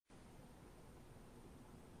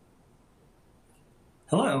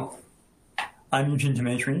Hello, I'm Eugene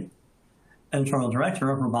Demetri, Editorial Director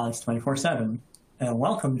of Robotics 24/7, and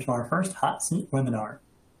welcome to our first Hot Seat webinar.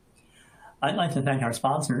 I'd like to thank our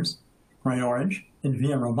sponsors, Gray Orange,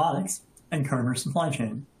 Invia Robotics, and Kerber Supply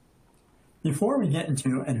Chain. Before we get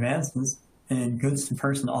into advances in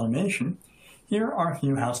goods-to-person automation, here are a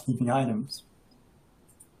few housekeeping items.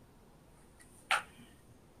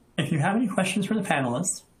 If you have any questions for the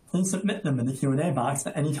panelists, please submit them in the Q&A box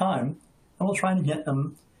at any time, and we'll try to get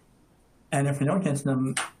them. And if we don't get to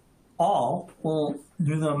them all, we'll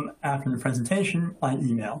do them after the presentation by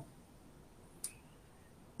email.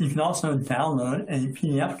 You can also download a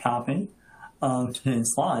PDF copy of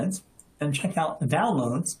today's slides and check out the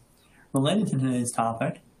downloads related to today's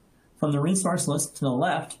topic from the resource list to the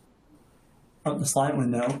left of the slide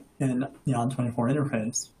window in the On24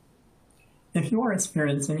 interface. If you are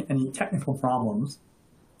experiencing any technical problems,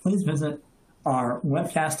 please visit our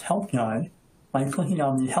webcast help guide by clicking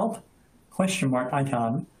on the help question mark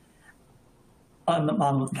icon on the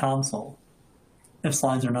bottom of the console. If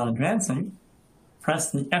slides are not advancing,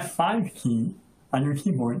 press the F5 key on your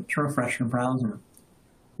keyboard to refresh your browser.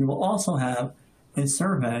 We will also have a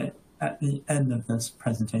survey at the end of this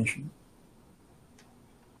presentation.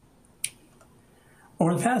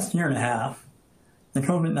 Over the past year and a half, the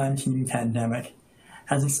COVID-19 pandemic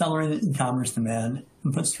has accelerated e-commerce demand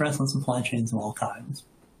and put stress on supply chains of all kinds.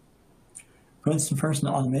 Goods-to-person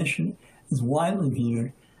automation is widely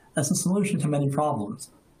viewed as a solution to many problems.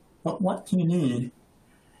 But what do you need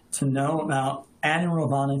to know about adding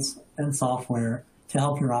robotics and software to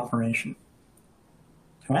help your operation?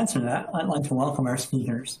 To answer that, I'd like to welcome our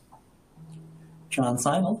speakers. John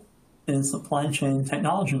Seidel is Supply Chain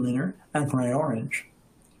Technology Leader at Gray Orange.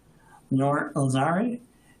 Nor Ozari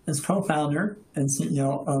is co-founder and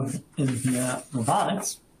CEO of Invia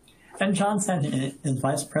Robotics, and John Santigate is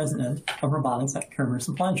Vice President of Robotics at Kerber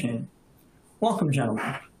Supply Chain. Welcome,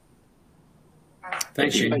 gentlemen.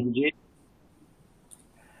 Thank you.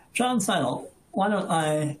 John Seidel, why don't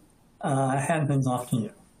I hand things off to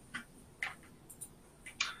you?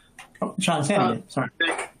 Oh, John Santigate, sorry.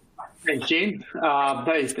 Thanks, Gene.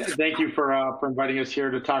 Thank you for inviting us here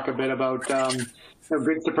to talk a bit about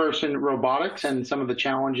goods-to-person robotics and some of the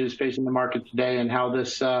challenges facing the market today, and how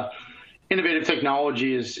this innovative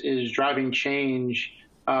technology is driving change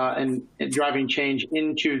and driving change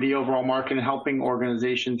into the overall market and helping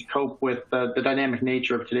organizations cope with the dynamic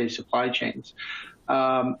nature of today's supply chains.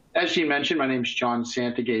 As you mentioned, my name is John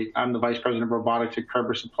Santigate. I'm the Vice President of Robotics at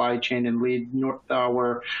Kerber Supply Chain and lead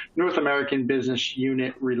our North American business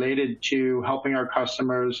unit related to helping our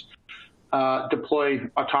customers deploy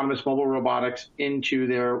autonomous mobile robotics into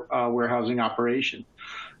their warehousing operation.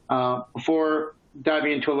 Before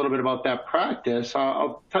diving into a little bit about that practice,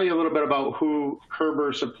 I'll tell you a little bit about who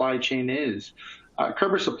Kerber Supply Chain is.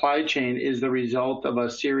 Kerber Supply Chain is the result of a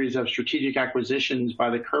series of strategic acquisitions by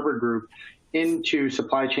the Kerber Group into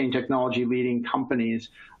supply chain technology leading companies,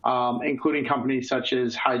 including companies such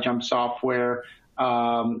as High Jump Software,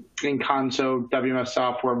 Inconso, WMS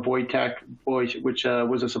Software, Voitech, which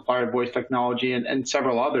was a supplier of voice technology, and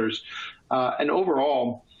several others. And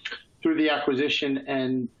overall, through the acquisition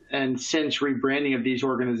and since rebranding of these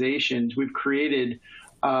organizations, we've created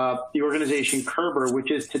the organization Kerber,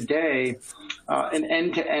 which is today an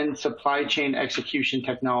end-to-end supply chain execution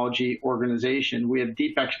technology organization. We have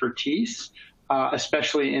deep expertise,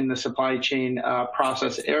 especially in the supply chain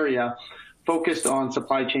process area, focused on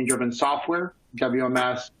supply chain driven software,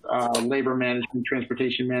 WMS, labor management,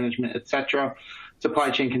 transportation management, et cetera, supply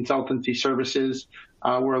chain consultancy services.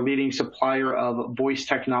 We're a leading supplier of voice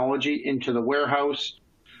technology into the warehouse.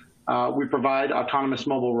 We provide autonomous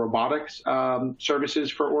mobile robotics services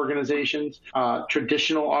for organizations,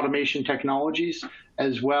 traditional automation technologies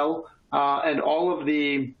as well, and all of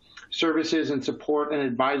the services and support and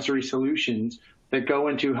advisory solutions that go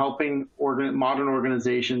into helping modern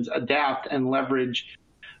organizations adapt and leverage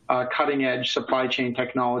cutting-edge supply chain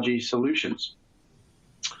technology solutions.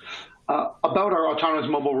 About our autonomous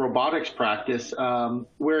mobile robotics practice,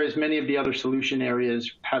 whereas many of the other solution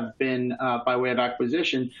areas have been by way of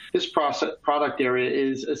acquisition, this product area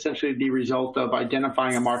is essentially the result of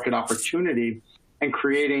identifying a market opportunity and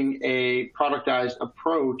creating a productized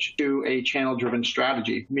approach to a channel-driven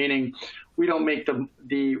strategy, meaning we don't make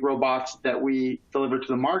the robots that we deliver to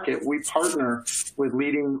the market. We partner with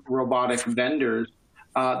leading robotic vendors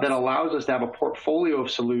that allows us to have a portfolio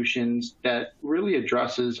of solutions that really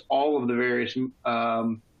addresses all of the various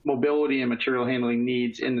mobility and material handling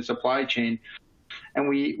needs in the supply chain. And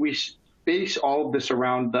we base all of this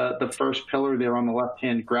around the first pillar there on the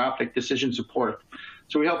left-hand graphic, decision support.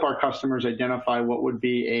 So we help our customers identify what would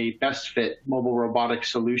be a best fit mobile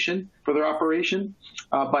robotics solution for their operation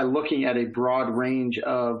by looking at a broad range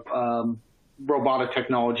of robotic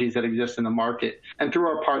technologies that exist in the market. And through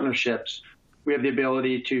our partnerships, we have the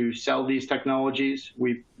ability to sell these technologies.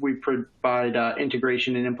 We provide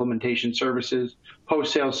integration and implementation services,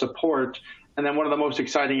 post-sale support, and then one of the most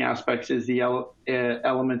exciting aspects is the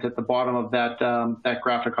element at the bottom of that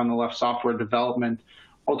graphic on the left, software development.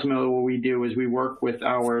 Ultimately, what we do is we work with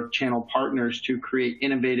our channel partners to create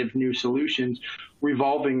innovative new solutions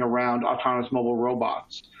revolving around autonomous mobile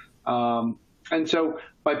robots. And so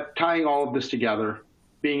by tying all of this together,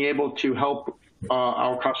 being able to help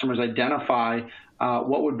our customers identify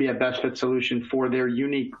what would be a best fit solution for their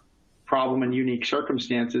unique problem and unique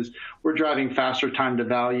circumstances, we're driving faster time to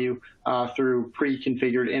value through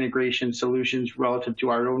pre-configured integration solutions relative to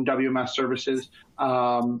our own WMS services.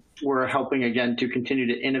 We're helping, again, to continue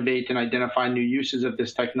to innovate and identify new uses of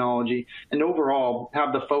this technology, and overall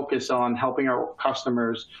have the focus on helping our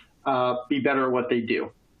customers be better at what they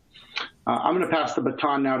do. I'm going to pass the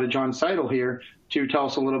baton now to John Seidel here to tell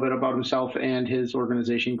us a little bit about himself and his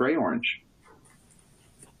organization, Gray Orange.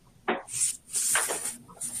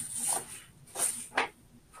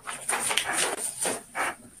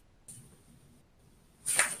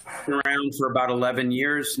 Been around for about 11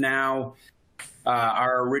 years now.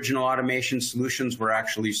 Our original automation solutions were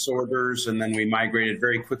actually sorters, and then we migrated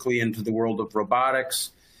very quickly into the world of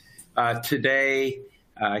robotics. Today,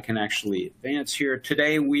 I can actually advance here.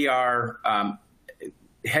 Today, we are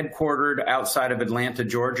headquartered outside of Atlanta,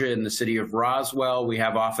 Georgia, in the city of Roswell. We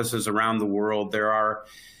have offices around the world. There are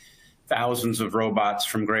thousands of robots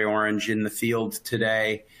from Gray Orange in the field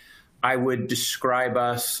today. I would describe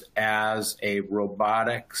us as a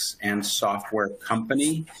robotics and software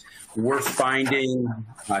company. We're finding,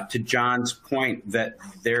 to John's point, that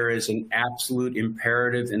there is an absolute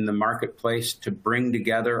imperative in the marketplace to bring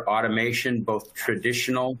together automation, both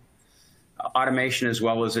traditional automation as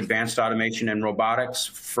well as advanced automation and robotics,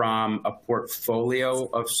 from a portfolio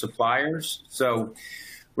of suppliers. So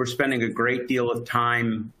we're spending a great deal of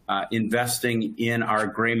time investing in our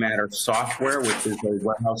Gray Matter software, which is a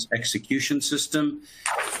warehouse execution system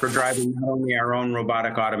for driving not only our own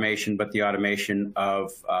robotic automation, but the automation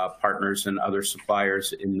of partners and other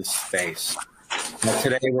suppliers in the space. Now,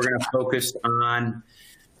 today, we're going to focus on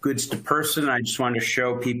goods to person. I just wanted to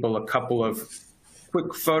show people a couple of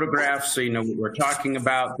quick photographs so you know what we're talking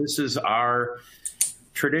about. This is our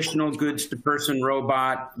traditional goods-to-person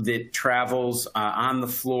robot that travels on the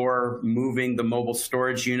floor, moving the mobile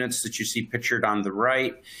storage units that you see pictured on the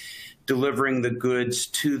right, delivering the goods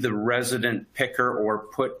to the resident picker or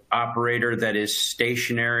put operator that is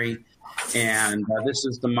stationary. And this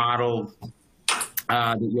is the model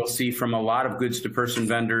that you'll see from a lot of goods-to-person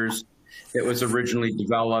vendors. It was originally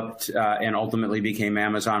developed and ultimately became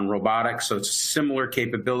Amazon Robotics. So it's similar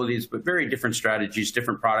capabilities, but very different strategies,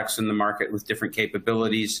 different products in the market with different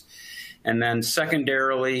capabilities. And then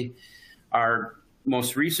secondarily, our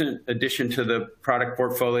most recent addition to the product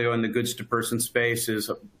portfolio in the goods-to-person space is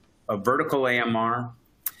a vertical AMR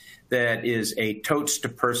that is a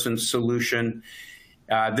totes-to-person solution.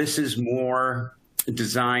 This is more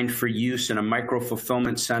designed for use in a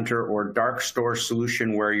micro-fulfillment center or dark store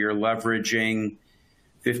solution where you're leveraging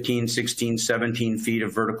 15, 16, 17 feet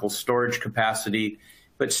of vertical storage capacity,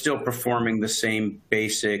 but still performing the same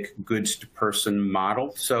basic goods-to-person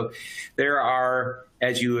model. So there are,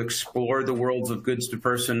 as you explore the worlds of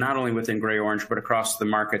goods-to-person, not only within Gray Orange, but across the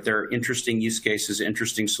market, there are interesting use cases,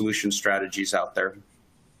 interesting solution strategies out there.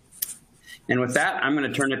 And with that, I'm going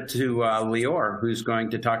to turn it to Lior, who's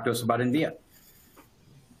going to talk to us about NVIA.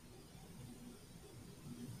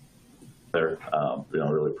 There,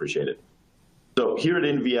 really appreciate it. So here at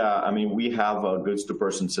NVIA, I mean, we have a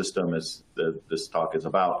goods-to-person system, as this talk is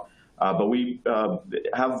about, but we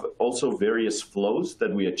have also various flows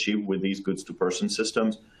that we achieve with these goods-to-person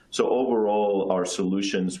systems. So overall, our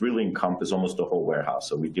solutions really encompass almost the whole warehouse.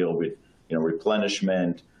 So we deal with,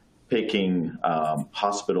 replenishment, picking,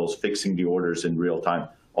 hospitals, fixing the orders in real time,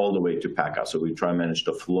 all the way to pack out. So we try and manage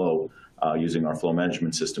the flow using our flow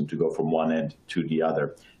management system to go from one end to the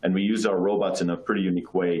other. And we use our robots in a pretty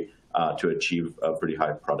unique way to achieve pretty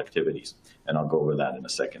high productivities. And I'll go over that in a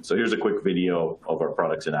second. So here's a quick video of our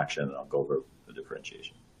products in action, and I'll go over the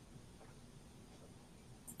differentiation.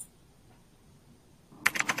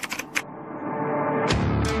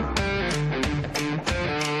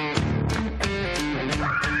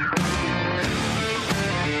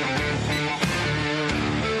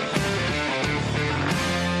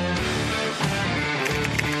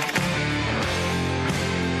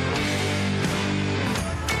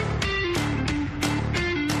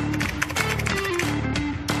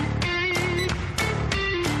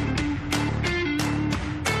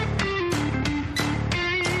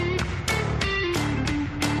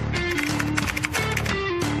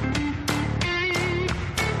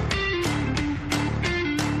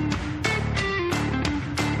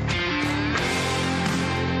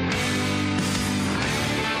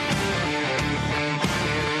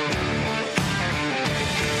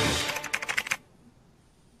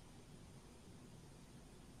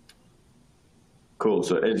 Cool.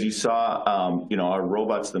 So as you saw, our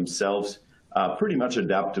robots themselves pretty much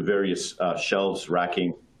adapt to various shelves,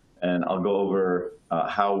 racking, and I'll go over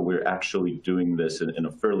how we're actually doing this in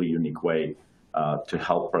a fairly unique way to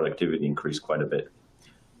help productivity increase quite a bit.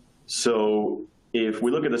 So if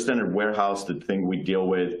we look at a standard warehouse, the thing we deal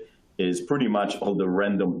with is pretty much all the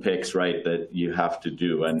random picks, right, that you have to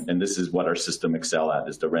do. And this is what our system excel at,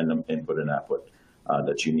 is the random input and output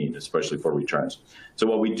that you need, especially for returns. So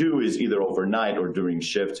what we do is either overnight or during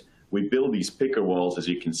shift, we build these picker walls, as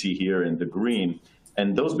you can see here in the green,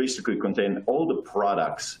 and those basically contain all the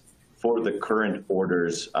products for the current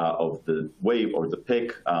orders of the wave or the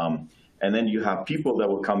pick. And then you have people that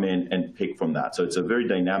will come in and pick from that. So it's a very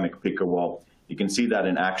dynamic picker wall. You can see that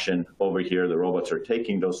in action over here. The robots are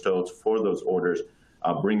taking those totes for those orders,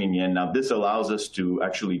 bringing in. Now, this allows us to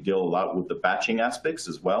actually deal a lot with the batching aspects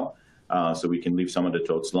as well. So we can leave some of the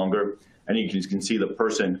totes longer. And you can see the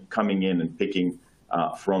person coming in and picking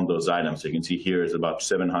from those items. So you can see here is about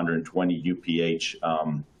 720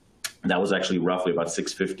 UPH. That was actually roughly about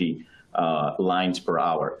 650 lines per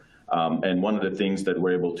hour. And one of the things that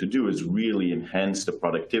we're able to do is really enhance the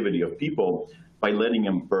productivity of people by letting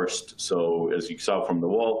them burst. So as you saw from the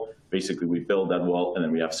wall, basically we build that wall and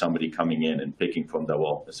then we have somebody coming in and picking from the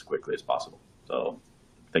wall as quickly as possible. So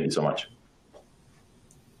thank you so much.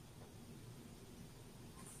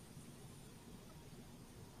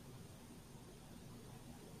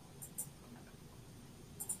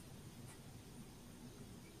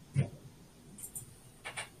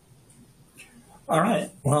 All right.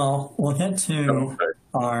 Well, we'll get to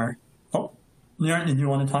our. Oh, Nir, did you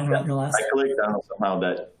want to talk about your last? I clicked on somehow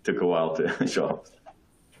that took a while to show up.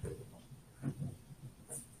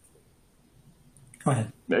 Go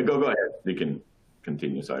ahead. Go ahead. You can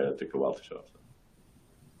continue. Sorry, that took a while to show up.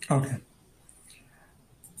 Okay.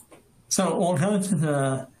 So we'll go to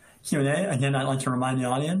the Q&A. Again, I'd like to remind the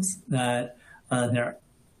audience that there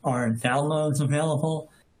are downloads available.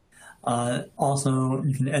 Also,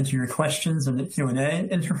 you can enter your questions in the Q&A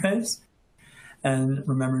interface, and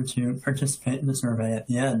remember to participate in the survey at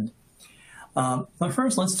the end. But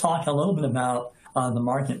first, let's talk a little bit about the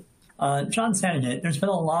market. John Sandegate, there's been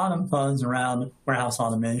a lot of buzz around warehouse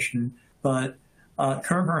automation, but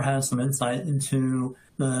Kerber has some insight into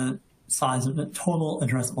the size of the total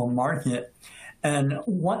addressable market and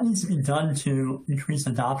what needs to be done to increase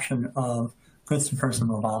adoption of goods-to-person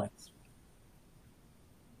robotics.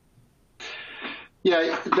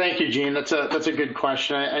 Yeah, thank you, Gene. That's a good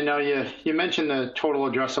question. I know you mentioned the total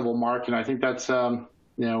addressable market. I think that's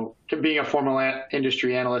being a former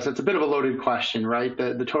industry analyst, it's a bit of a loaded question, right?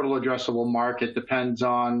 The total addressable market depends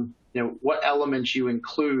on what elements you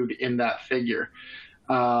include in that figure.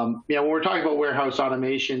 When we're talking about warehouse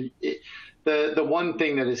automation, the one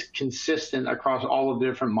thing that is consistent across all of the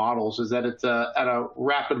different models is that it's at a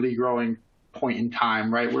rapidly growing point in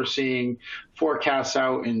time, right? We're seeing forecasts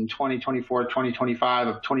out in 2024, 2025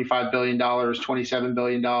 of $25 billion, $27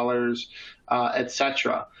 billion, et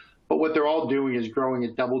cetera. But what they're all doing is growing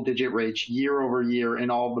at double-digit rates year over year in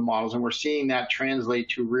all of the models. And we're seeing that translate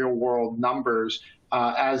to real-world numbers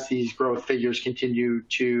as these growth figures continue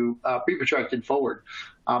to be projected forward.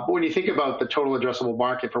 But when you think about the total addressable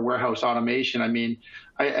market for warehouse automation, I mean,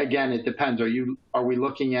 again, it depends. Are we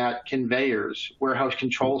looking at conveyors, warehouse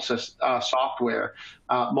control software,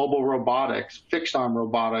 mobile robotics, fixed arm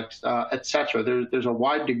robotics, et cetera? There's a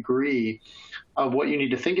wide degree of what you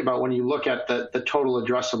need to think about when you look at the total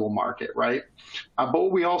addressable market, right? But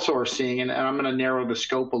what we also are seeing, and I'm going to narrow the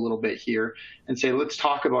scope a little bit here and say, let's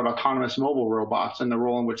talk about autonomous mobile robots and the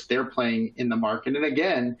role in which they're playing in the market. And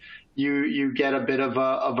again, you get a bit of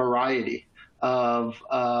a variety of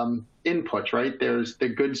inputs, right? There's the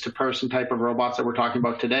goods-to-person type of robots that we're talking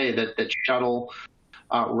about today that shuttle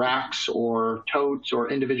racks or totes or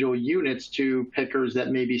individual units to pickers that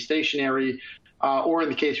may be stationary, or in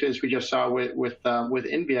the case as we just saw with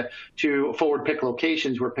Invia, to forward pick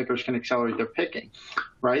locations where pickers can accelerate their picking,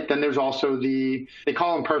 right? Then there's also they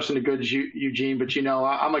call them person to goods, Eugene, but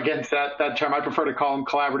I'm against that term. I prefer to call them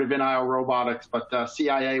collaborative in-aisle robotics, but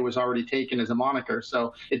CIA was already taken as a moniker,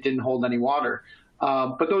 so it didn't hold any water.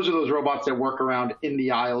 But those are those robots that work around in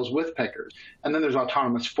the aisles with pickers. And then there's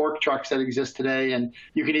autonomous fork trucks that exist today, and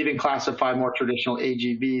you can even classify more traditional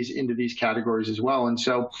AGVs into these categories as well. And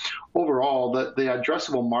so overall, the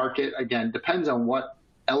addressable market, again, depends on what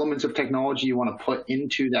elements of technology you want to put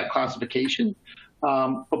into that classification.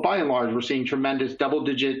 But by and large, we're seeing tremendous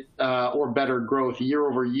double-digit or better growth year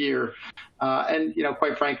over year. And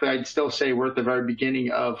quite frankly, I'd still say we're at the very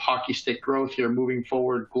beginning of hockey stick growth here, moving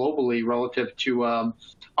forward globally relative to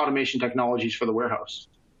automation technologies for the warehouse.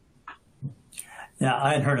 Yeah,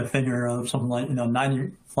 I had heard a figure of something like,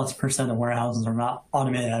 90+% of warehouses are not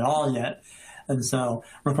automated at all yet. And so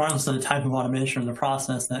regardless of the type of automation or the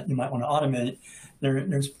process that you might want to automate,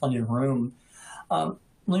 there's plenty of room.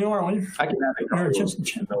 Lior, I can add a couple of notes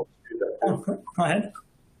to that. Oh, go ahead.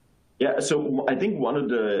 Yeah, so I think one of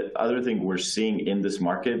the other things we're seeing in this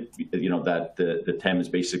market, that the TAM is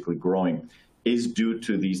basically growing, is due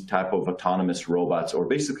to these type of autonomous robots, or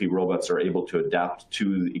basically robots are able to adapt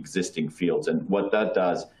to existing fields. And what that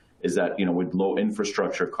does is that, with low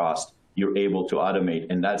infrastructure cost, you're able to automate,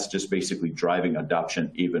 and that's just basically driving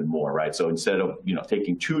adoption even more, right? So instead of,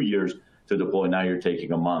 taking 2 years to deploy, now you're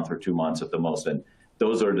taking a month or 2 months at the most. And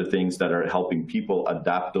those are the things that are helping people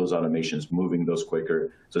adapt those automations, moving those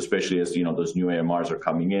quicker. So especially as, those new AMRs are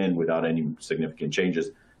coming in without any significant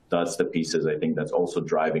changes, that's the pieces I think that's also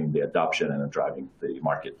driving the adoption and driving the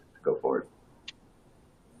market to go forward.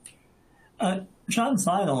 John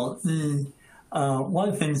Seidel, one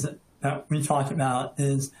of the things that we talked about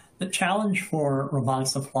is the challenge for robotic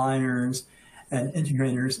suppliers and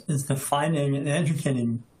integrators is defining and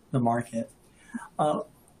educating the market.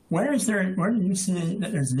 Where do you see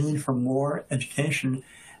that there's need for more education,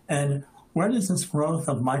 and where does this growth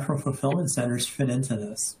of micro-fulfillment centers fit into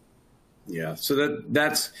this? Yeah, so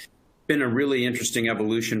that's been a really interesting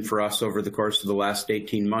evolution for us over the course of the last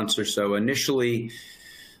 18 months or so. Initially,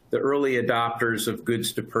 the early adopters of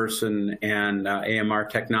goods-to-person and AMR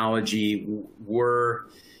technology were,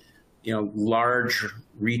 large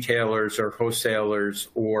retailers or wholesalers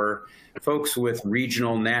or folks with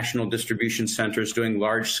regional, national distribution centers doing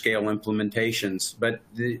large-scale implementations. But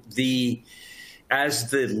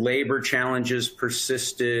as the labor challenges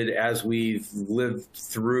persisted, as we've lived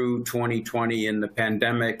through 2020 and the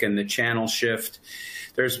pandemic and the channel shift,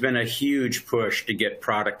 there's been a huge push to get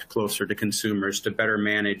product closer to consumers, to better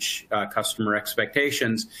manage customer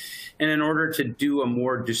expectations. And in order to do a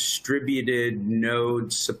more distributed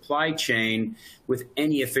node supply chain with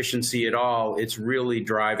any efficiency at all, it's really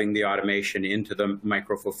driving the automation into the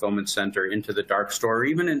micro-fulfillment center, into the dark store, or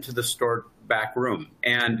even into the store back room.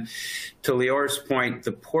 And to Lior's point,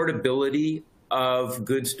 the portability of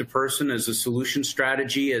goods to person as a solution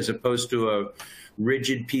strategy, as opposed to a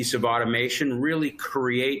rigid piece of automation, really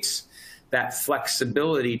creates that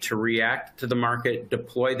flexibility to react to the market,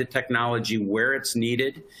 deploy the technology where it's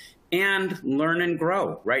needed, and learn and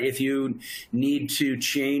grow, right? If you need to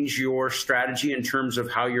change your strategy in terms of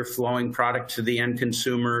how you're flowing product to the end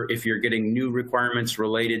consumer, if you're getting new requirements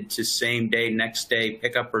related to same day, next day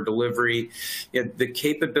pickup or delivery, the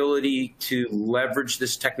capability to leverage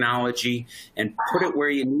this technology and put it where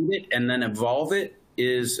you need it and then evolve it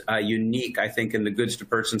is unique, I think, in the goods to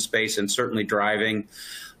person space, and certainly driving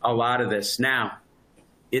a lot of this. Now,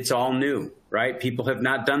 it's all new, right? People have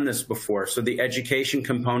not done this before. So the education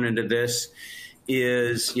component of this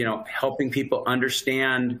is, helping people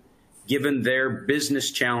understand, given their business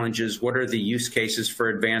challenges, what are the use cases for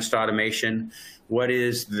advanced automation? What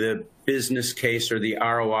is the business case or the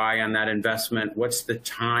ROI on that investment? What's the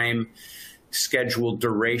time schedule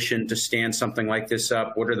duration to stand something like this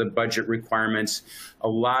up? What are the budget requirements? A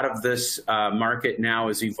lot of this market now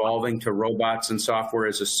is evolving to robots and software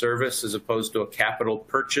as a service as opposed to a capital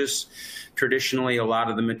purchase. Traditionally, a lot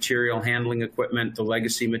of the material handling equipment, the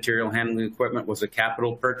legacy material handling equipment, was a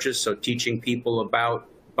capital purchase. So teaching people about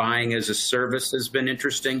buying as a service has been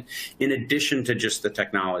interesting, in addition to just the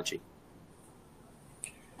technology.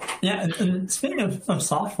 Yeah, and speaking of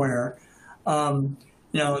software,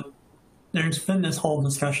 there's been this whole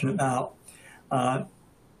discussion about the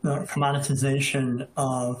commoditization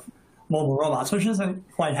of mobile robots, which hasn't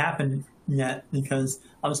quite happened yet because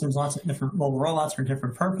obviously there's lots of different mobile robots for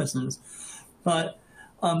different purposes. But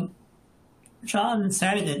John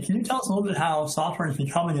Sanigan, can you tell us a little bit how software is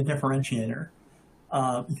becoming a differentiator?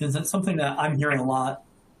 Because that's something that I'm hearing a lot,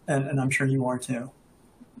 and I'm sure you are too.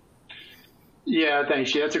 Yeah,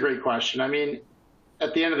 thanks. That's a great question. I mean,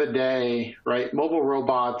 at the end of the day, right, mobile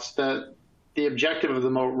robots, the objective of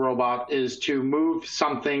the robot is to move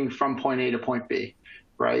something from point A to point B,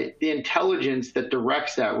 right? The intelligence that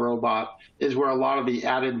directs that robot is where a lot of the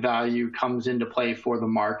added value comes into play for the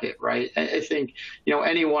market, right? I think,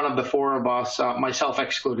 any one of the four of us, myself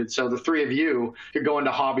excluded, so the three of you could go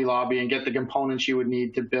into Hobby Lobby and get the components you would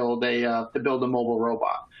need to build a mobile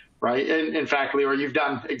robot, right? And in fact, Lior, you've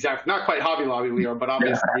done not quite Hobby Lobby, Lior, but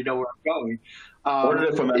obviously you know where I'm going. Order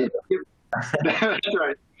it from That's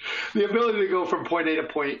right. The ability to go from point A to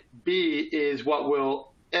point B is what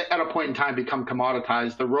will, at a point in time, become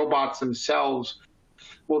commoditized. The robots themselves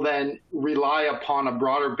will then rely upon a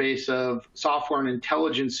broader base of software and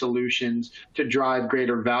intelligence solutions to drive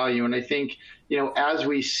greater value. And I think, as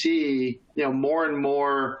we see, more and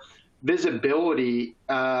more visibility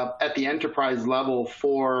at the enterprise level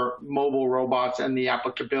for mobile robots and the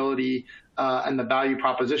applicability and the value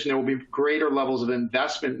proposition, there will be greater levels of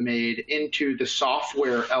investment made into the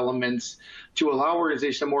software elements to allow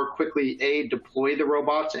organizations to more quickly, A, deploy the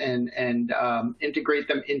robots and integrate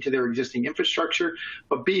them into their existing infrastructure,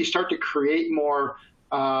 but B, start to create more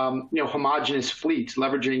homogeneous fleets,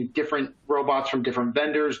 leveraging different robots from different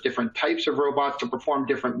vendors, different types of robots to perform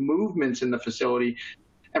different movements in the facility,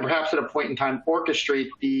 and perhaps at a point in time orchestrate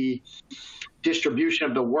the distribution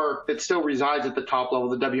of the work that still resides at the top level,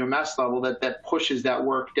 the WMS level, that pushes that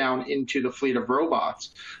work down into the fleet of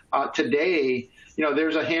robots. Today,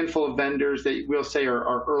 there's a handful of vendors that we'll say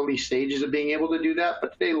are early stages of being able to do that,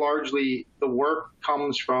 but today largely the work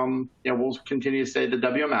comes from, we'll continue to say the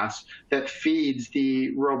WMS that feeds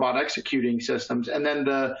the robot executing systems. And then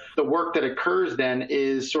the work that occurs then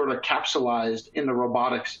is sort of capsulized in the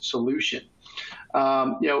robotics solution.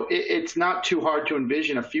 It's not too hard to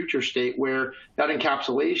envision a future state where that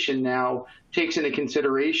encapsulation now takes into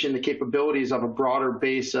consideration the capabilities of a broader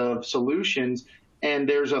base of solutions, and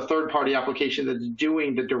there's a third-party application that's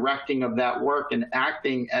doing the directing of that work and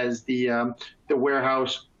acting as the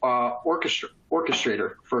warehouse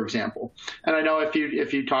orchestrator, for example. And I know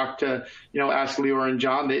if you talk to, ask Lior and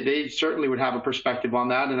John, they certainly would have a perspective on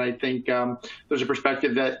that. And I think there's a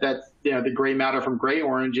perspective that the gray matter from gray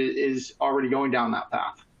orange is already going down that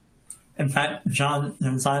path. In fact, John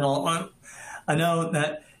and Zeinel, I know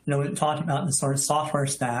that, we talked about the sort of software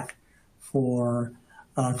stack for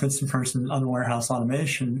goods-to-person on warehouse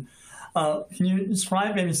automation. Can you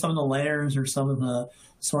describe maybe some of the layers or some of the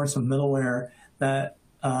sorts of middleware that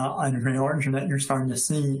on Gray Orange that you're starting to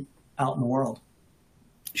see out in the world?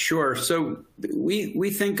 Sure. So we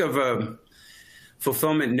think of a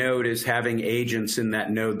fulfillment node as having agents in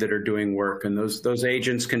that node that are doing work. And those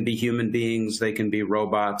agents can be human beings, they can be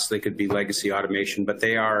robots, they could be legacy automation, but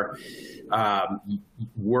they are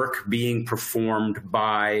work being performed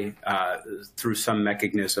by through some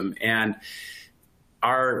mechanism. And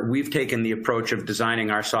we've taken the approach of designing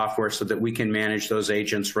our software so that we can manage those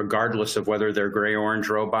agents regardless of whether they're gray-orange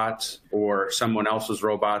robots or someone else's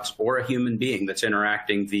robots or a human being that's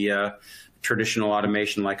interacting via traditional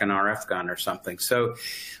automation like an RF gun or something. So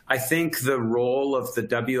I think the role of the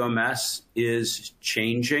WMS is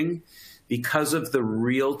changing because of the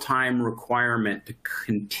real-time requirement to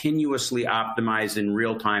continuously optimize in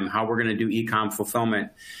real time how we're going to do e-com fulfillment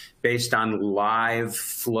based on live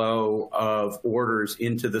flow of orders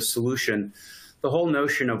into the solution. The whole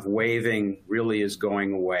notion of waving really is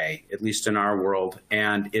going away, at least in our world,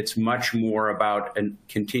 and it's much more about a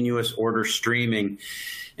continuous order streaming.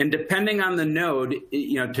 And depending on the node,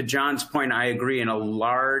 to John's point, I agree, in a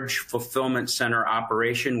large fulfillment center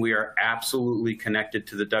operation, we are absolutely connected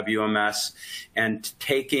to the WMS and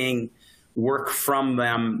taking work from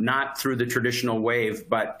them, not through the traditional wave,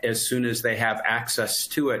 but as soon as they have access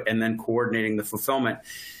to it, and then coordinating the fulfillment.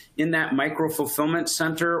 In that micro fulfillment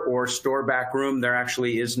center or store back room, there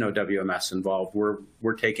actually is no WMS involved.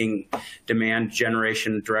 We're taking demand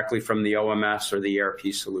generation directly from the OMS or the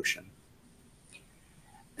ERP solution.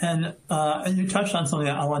 And you touched on something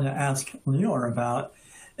that I wanted to ask Lior about,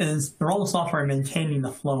 is the role of software in maintaining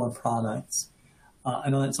the flow of products. I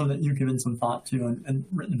know that's something that you've given some thought to and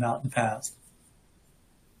written about in the past.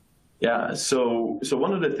 Yeah, so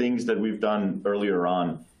one of the things that we've done earlier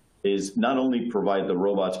on is not only provide the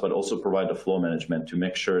robots, but also provide the flow management to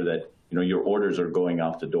make sure that your orders are going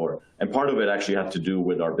out the door. And part of it actually had to do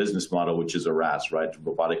with our business model, which is a RaaS, right?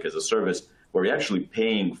 Robotic as a service, where we're actually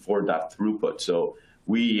paying for that throughput. So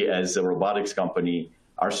we, as a robotics company,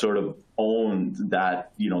 are sort of own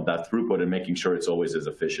that, that throughput and making sure it's always as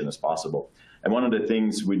efficient as possible. And one of the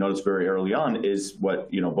things we noticed very early on is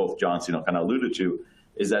what, both Johns, kind of alluded to,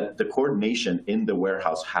 is that the coordination in the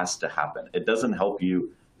warehouse has to happen. It doesn't help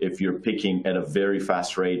you if you're picking at a very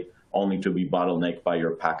fast rate only to be bottlenecked by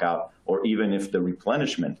your pack out, or even if the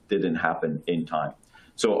replenishment didn't happen in time.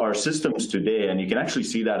 So our systems today, and you can actually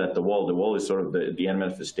see that at the wall is sort of the end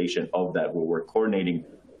manifestation of that, where we're coordinating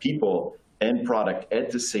people and product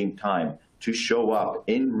at the same time to show up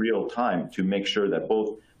in real time to make sure that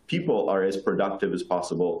both people are as productive as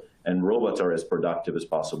possible and robots are as productive as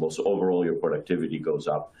possible. So overall, your productivity goes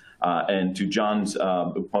up. And to John's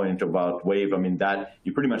point about wave, I mean, that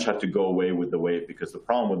you pretty much have to go away with the wave, because the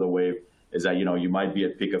problem with the wave is that, you might be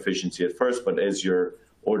at peak efficiency at first, but as your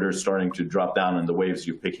orders starting to drop down and the waves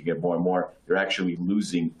you're picking it more and more, you're actually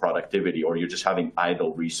losing productivity or you're just having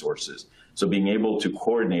idle resources. So being able to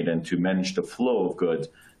coordinate and to manage the flow of goods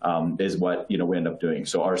is what we end up doing.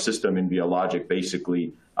 So our system in ViaLogic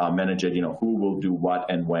basically manages who will do what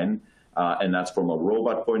and when, and that's from a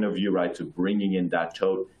robot point of view, right? To bringing in that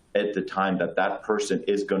tote at the time that that person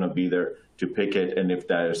is going to be there to pick it, and if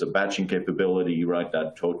there's a batching capability, right,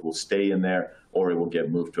 that tote will stay in there or it will get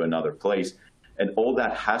moved to another place, and all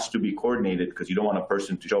that has to be coordinated because you don't want a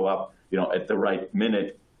person to show up, at the right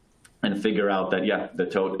minute and figure out that the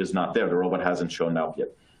tote is not there, the robot hasn't shown up yet.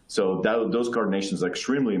 So those coordinations are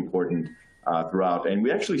extremely important throughout. And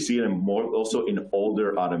we actually see them more also in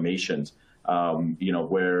older automations,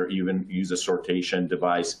 where you even use a sortation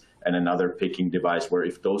device and another picking device, where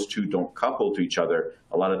if those two don't couple to each other,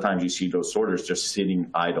 a lot of times you see those sorters just sitting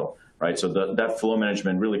idle, right? So that flow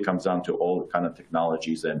management really comes down to all kind of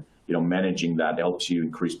technologies, and managing that helps you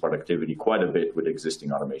increase productivity quite a bit with existing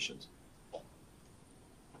automations.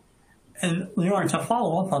 And Leora, to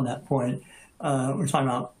follow up on that point, we're talking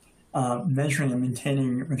about measuring and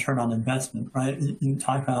maintaining return on investment, right? You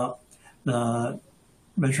talk about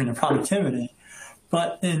measuring the productivity,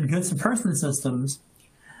 but in goods to person systems,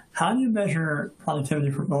 how do you measure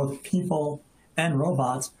productivity for both people and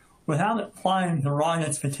robots without applying the wrong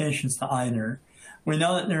expectations to either? We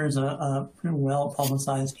know that there's a pretty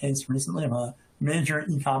well-publicized case recently of a major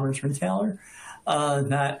e-commerce retailer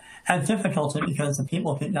that had difficulty because the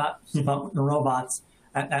people could not keep up with the robots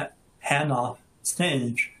at that handoff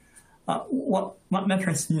stage. What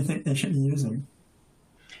metrics do you think they should be using?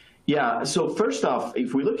 Yeah, so first off,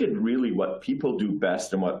 if we look at really what people do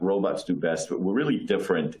best and what robots do best, we're really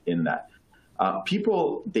different in that.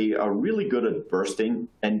 People, they are really good at bursting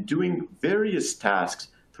and doing various tasks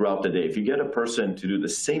throughout the day. If you get a person to do the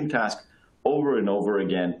same task over and over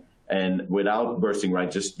again and without bursting, right,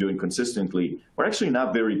 just doing consistently, we're actually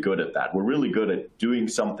not very good at that. We're really good at doing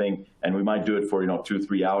something, and we might do it for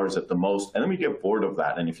 2-3 hours at the most, and then we get bored of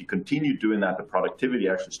that. And if you continue doing that, the productivity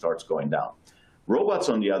actually starts going down. Robots,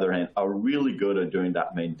 on the other hand, are really good at doing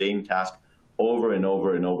that mundane task over and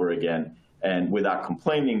over and over again, and without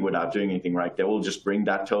complaining, without doing anything right. They will just bring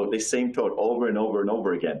that tote, the same tote, over and over and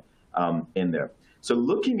over again in there. So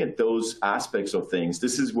looking at those aspects of things,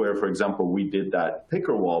 this is where, for example, we did that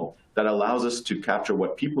picker wall that allows us to capture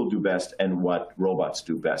what people do best and what robots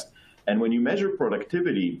do best. And when you measure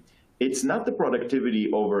productivity, it's not the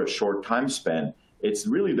productivity over a short time span. It's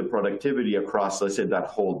really the productivity across, let's say, that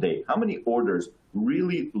whole day. How many orders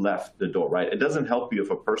really left the door, right? It doesn't help you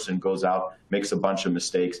if a person goes out, makes a bunch of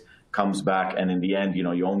mistakes, comes back, and in the end,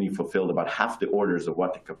 you only fulfilled about half the orders of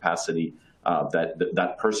what the capacity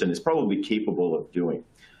that person is probably capable of doing.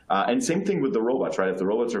 And same thing with the robots, right? If the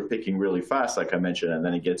robots are picking really fast, like I mentioned, and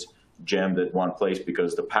then it gets jammed at one place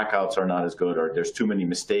because the packouts are not as good or there's too many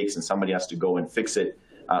mistakes and somebody has to go and fix it,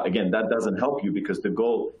 again, that doesn't help you because the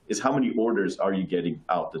goal is how many orders are you getting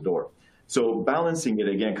out the door. So balancing it,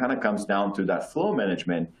 again, kind of comes down to that flow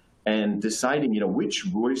management and deciding, which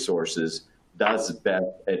resources does best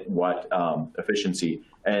at what efficiency.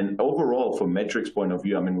 And overall, from metrics point of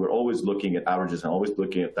view, we're always looking at averages and always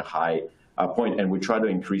looking at the high point, and we try to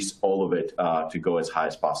increase all of it to go as high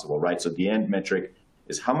as possible, right? So the end metric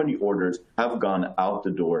is how many orders have gone out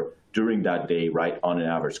the door during that day, right, on an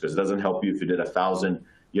average, because it doesn't help you if you did 1,000,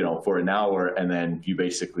 for an hour, and then you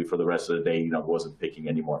basically for the rest of the day, wasn't picking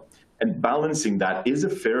anymore. And balancing that is a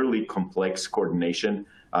fairly complex coordination.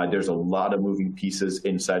 There's a lot of moving pieces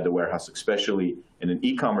inside the warehouse, especially in an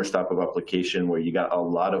e-commerce type of application where you got a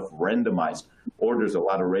lot of randomized orders, a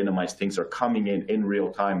lot of randomized things are coming in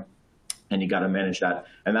real time, and you got to manage that.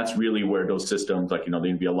 And that's really where those systems like, the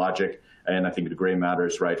ViaLogic and I think the Gray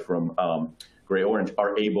Matters, right, from Gray Orange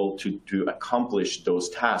are able to accomplish those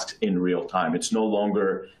tasks in real time. It's no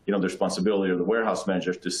longer, the responsibility of the warehouse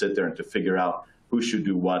managers to sit there and to figure out who should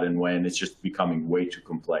do what and when. It's just becoming way too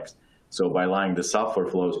complex. So by allowing the software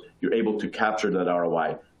flows, you're able to capture that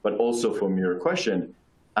ROI. But also from your question,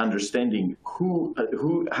 understanding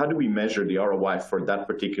how do we measure the ROI for that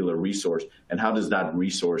particular resource, and how does that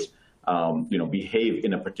resource, behave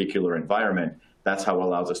in a particular environment? That's how it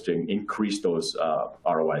allows us to increase those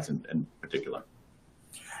ROIs in particular.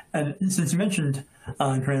 And since you mentioned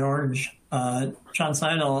Gray Orange, John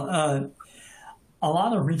Seidel, a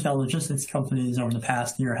lot of retail logistics companies over the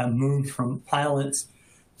past year have moved from pilots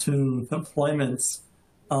to deployments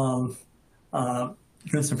of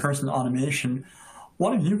goods-to-person automation.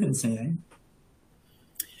 What have you been seeing?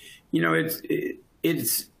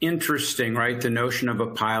 It's interesting, right? The notion of a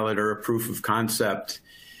pilot or a proof of concept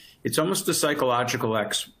It's almost a psychological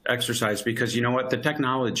exercise because you know what? The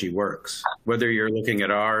technology works. Whether you're looking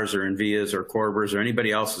at ours or NVIDIA's or Corber's or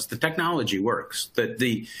anybody else's, the technology works. That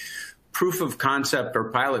the proof of concept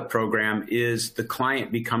or pilot program is the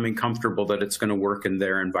client becoming comfortable that it's going to work in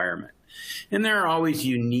their environment. And there are always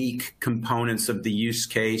unique components of the use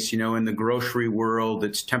case. You know, in the grocery world,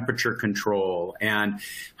 it's temperature control. And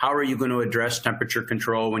how are you going to address temperature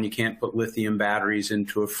control when you can't put lithium batteries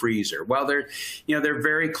into a freezer? Well, there are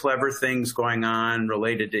very clever things going on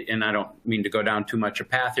related to, and I don't mean to go down too much a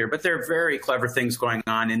path here, but there are very clever things going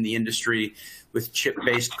on in the industry with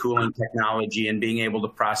chip-based cooling technology and being able to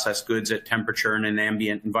process goods at temperature in an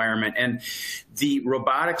ambient environment. And the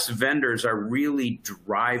robotics vendors are really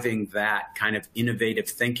driving that kind of innovative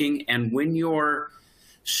thinking. And when you're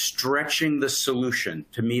stretching the solution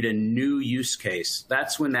to meet a new use case,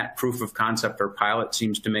 that's when that proof of concept or pilot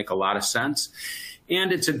seems to make a lot of sense.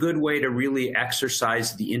 And it's a good way to really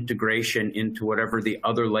exercise the integration into whatever the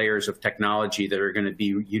other layers of technology that are going to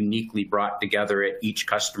be uniquely brought together at each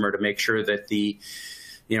customer to make sure that the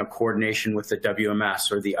coordination with the WMS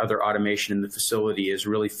or the other automation in the facility is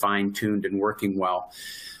really fine-tuned and working well.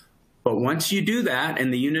 But once you do that,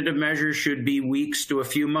 and the unit of measure should be weeks to a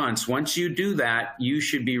few months, once you do that, you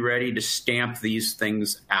should be ready to stamp these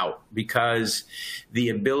things out, because the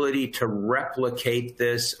ability to replicate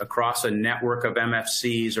this across a network of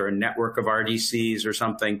MFCs or a network of RDCs or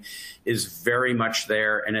something is very much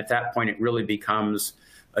there. And at that point, it really becomes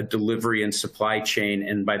a delivery and supply chain.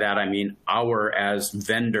 And by that, I mean as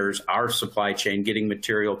vendors, our supply chain getting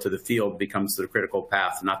material to the field becomes the critical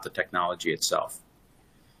path, not the technology itself.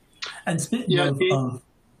 And speaking of,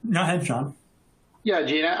 go ahead, John. Yeah,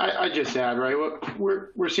 Gene, I just add, right,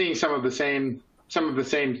 we're seeing some of the same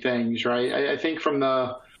things, right? I think from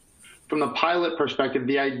the pilot perspective,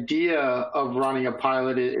 the idea of running a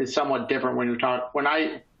pilot is somewhat different when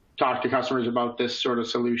I talk to customers about this sort of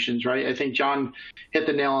solutions, right? I think John hit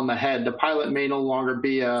the nail on the head. The pilot may no longer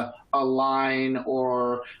be a line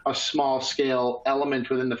or a small scale element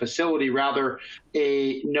within the facility, rather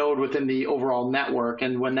a node within the overall network.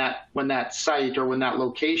 And when that site or when that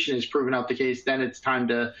location is proven out the case, then it's time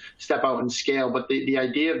to step out and scale. But the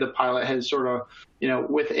idea of the pilot has sort of,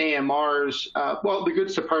 with AMRs, the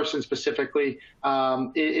goods to person specifically,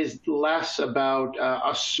 is less about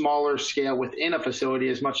a smaller scale within a facility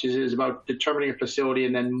as much as it is about determining a facility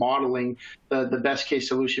and then modeling the best case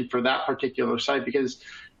solution for that particular site. Because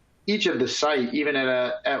each of the site, even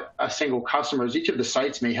at a single customer's, each of the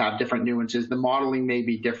sites may have different nuances. The modeling may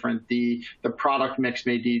be different. The product mix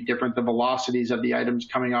may be different. The velocities of the items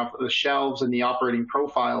coming off the shelves and the operating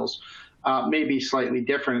profiles may be slightly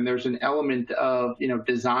different. And there's an element of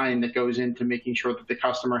design that goes into making sure that the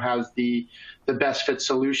customer has the best fit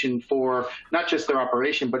solution for not just their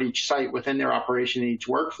operation, but each site within their operation and each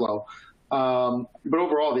workflow. But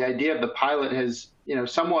overall, the idea of the pilot has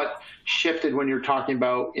somewhat shifted when you're talking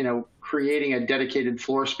about creating a dedicated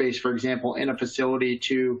floor space, for example, in a facility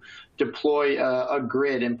to deploy a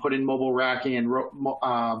grid and put in mobile racking and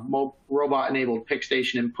robot-enabled pick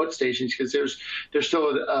station and put stations, because there's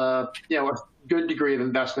still a good degree of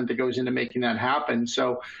investment that goes into making that happen.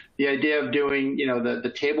 So the idea of doing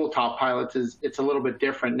the tabletop pilots it's a little bit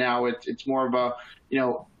different now. It's more of a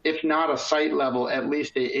if not a site level, at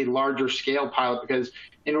least a larger scale pilot, because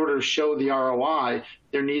in order to show the ROI,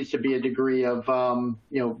 there needs to be a degree of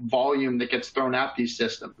volume that gets thrown at these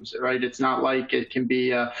systems, right? It's not like it can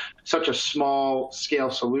be such a small scale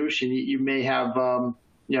solution. You may have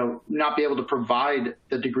not be able to provide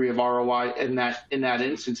the degree of ROI in that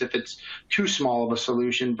instance if it's too small of a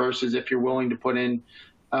solution, versus if you're willing to put in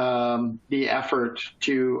the effort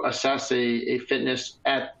to assess a fitness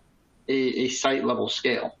at a site level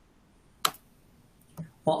scale.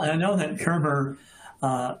 Well, I know that Kerber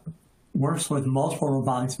works with multiple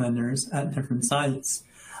robotics vendors at different sites.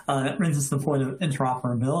 That brings us to the point of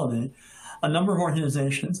interoperability. A number of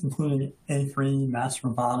organizations, including A3, Mass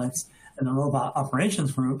Robotics, and the Robot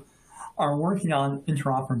Operations Group, are working on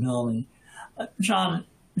interoperability. John,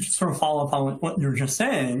 just sort of follow up on what you were just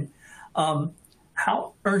saying,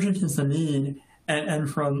 how urgent is the need, and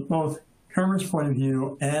from both Kerber's point of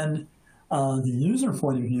view and the user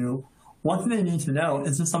point of view, what do they need to know?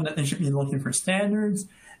 Is this something that they should be looking for standards?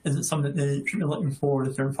 Is it something that they should be looking for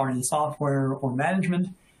third-party software or management?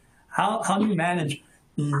 How do you manage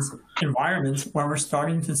these environments where we're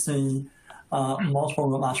starting to see multiple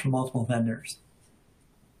robots from multiple vendors?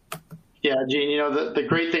 Yeah, Gene, the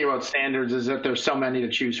great thing about standards is that there's so many to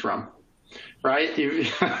choose from, right?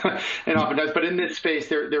 And oftentimes, but in this space,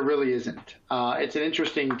 there really isn't. It's an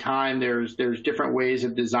interesting time. There's different ways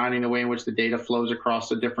of designing the way in which the data flows across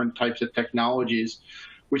the different types of technologies.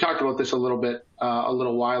 we talked about this a little bit a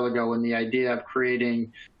little while ago, in the idea of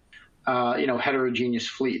creating heterogeneous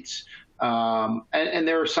fleets. And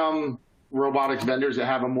there are some robotics vendors that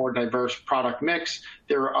have a more diverse product mix.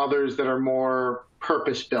 There are others that are more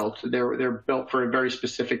purpose-built. They're built for a very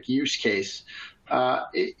specific use case.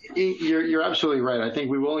 You're absolutely right. I think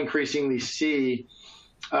we will increasingly see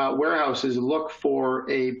warehouses look for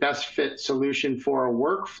a best fit solution for a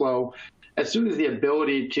workflow as soon as the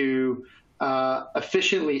ability to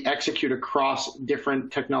efficiently execute across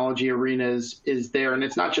different technology arenas is there. And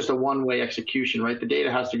it's not just a one-way execution, right? The data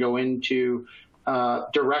has to go into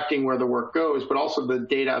directing where the work goes, but also the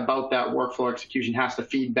data about that workflow execution has to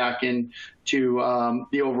feed back into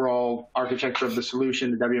the overall architecture of the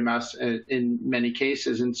solution, the WMS in many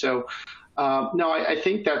cases. And so, no, I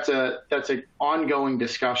think that's an ongoing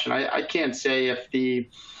discussion. I can't say if the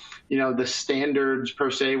standards per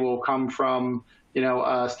se will come from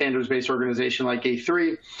a standards-based organization like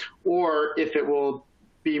A3, or if it will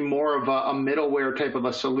be more of a middleware type of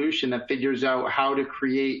a solution that figures out how to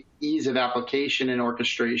create ease of application and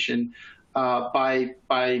orchestration by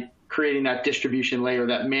creating that distribution layer,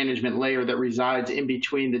 that management layer that resides in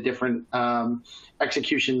between the different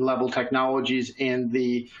execution level technologies and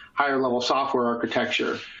the higher level software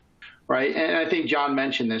architecture. Right, and I think John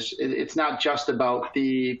mentioned this. It's not just about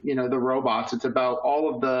the robots. It's about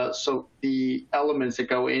all of the elements that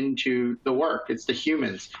go into the work. It's the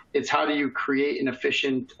humans. It's how do you create an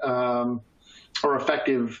efficient or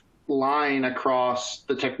effective line across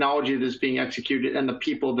the technology that's being executed and the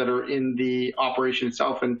people that are in the operation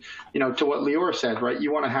itself. And to what Lior said, right,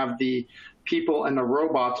 you want to have the people and the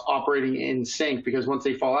robots operating in sync, because once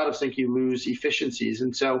they fall out of sync, you lose efficiencies.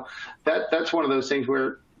 And so that's one of those things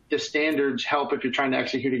where the standards help if you're trying to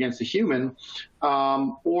execute against a human,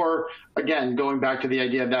 or again, going back to the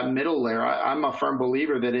idea of that middle layer, I'm a firm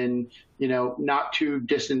believer that in not too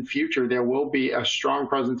distant future, there will be a strong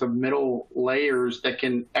presence of middle layers that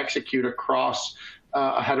can execute across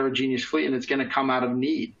a heterogeneous fleet, and it's going to come out of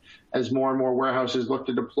need as more and more warehouses look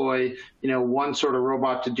to deploy, one sort of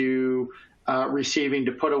robot to do receiving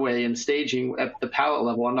to put away and staging at the pallet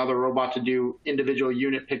level, another robot to do individual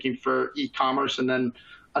unit picking for e-commerce, and then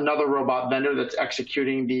another robot vendor that's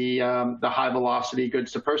executing the high velocity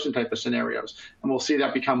goods to person type of scenarios. And we'll see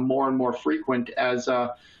that become more and more frequent as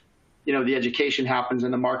the education happens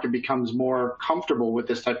and the market becomes more comfortable with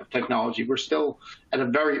this type of technology. We're still at a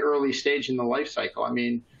very early stage in the life cycle. I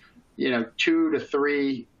mean, 2 to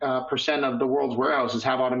 3% of the world's warehouses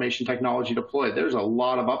have automation technology deployed. There's a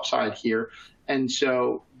lot of upside here. And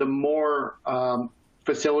so the more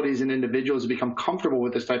facilities and individuals become comfortable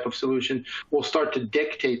with this type of solution will start to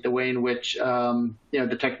dictate the way in which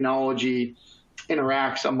the technology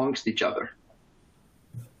interacts amongst each other.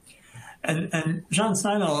 And John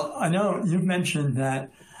Snidel, I know you've mentioned that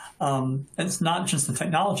it's not just the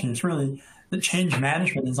technology, it's really the change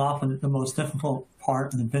management is often the most difficult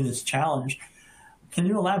part and the biggest challenge. Can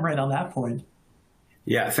you elaborate on that point?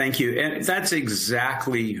 Yeah, thank you. And that's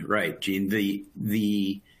exactly right, Gene.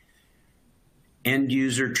 The end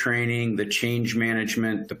user training, the change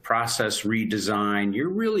management, the process redesign, you're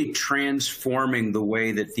really transforming the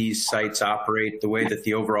way that these sites operate, the way that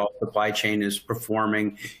the overall supply chain is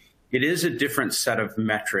performing. It is a different set of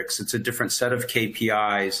metrics. It's a different set of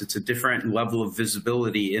KPIs. It's a different level of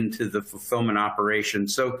visibility into the fulfillment operation.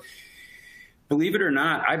 So believe it or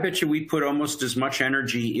not, I bet you we put almost as much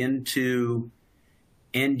energy into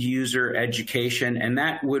end user education, and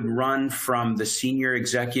that would run from the senior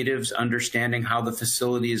executives understanding how the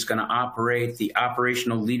facility is going to operate, the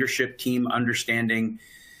operational leadership team understanding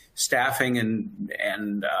staffing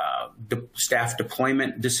and staff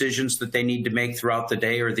deployment decisions that they need to make throughout the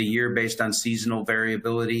day or the year based on seasonal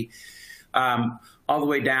variability, all the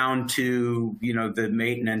way down to the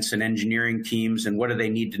maintenance and engineering teams and what do they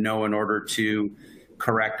need to know in order to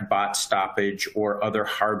correct bot stoppage or other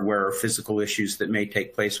hardware or physical issues that may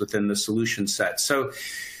take place within the solution set. So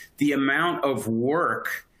the amount of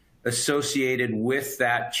work associated with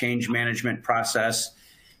that change management process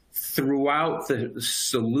throughout the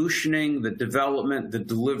solutioning, the development, the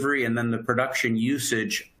delivery, and then the production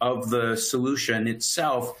usage of the solution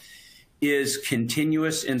itself is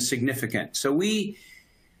continuous and significant. So we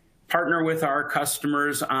partner with our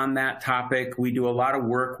customers on that topic. We do a lot of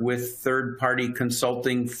work with third-party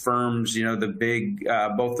consulting firms, the big,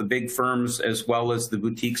 both the big firms as well as the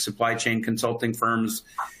boutique supply chain consulting firms.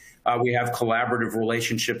 We have collaborative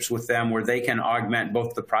relationships with them where they can augment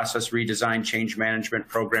both the process redesign, change management,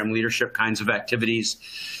 program leadership kinds of activities,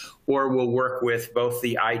 or we'll work with both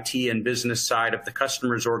the IT and business side of the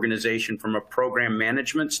customer's organization from a program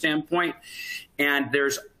management standpoint. And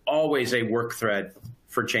there's always a work thread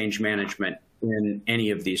for change management in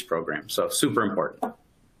any of these programs. So super important.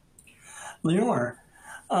 Lior,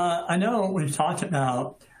 I know we've talked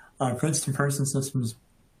about goods-to-person systems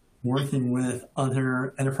working with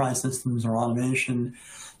other enterprise systems or automation,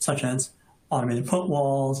 such as automated put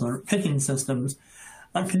walls or picking systems.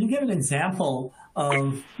 Can you give an example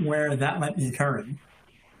of where that might be occurring?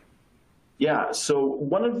 Yeah, so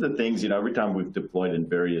one of the things, every time we've deployed in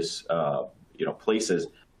various, places,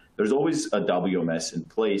 there's always a WMS in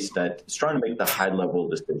place that's trying to make the high-level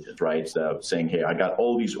decisions, right? So saying, hey, I got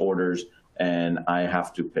all these orders, and I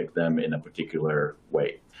have to pick them in a particular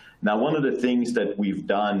way. Now, one of the things that we've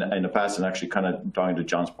done in the past, and actually kind of talking to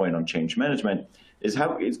John's point on change management, is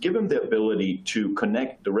give them the ability to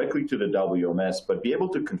connect directly to the WMS, but be able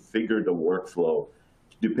to configure the workflow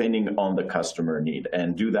depending on the customer need,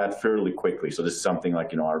 and do that fairly quickly. So this is something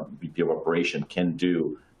like our VP of operation can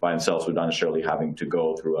do by themselves without necessarily having to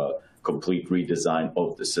go through a complete redesign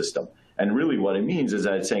of the system. And really what it means is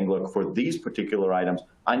that it's saying, look, for these particular items,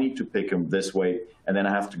 I need to pick them this way, and then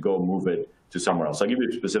I have to go move it to somewhere else. I'll give you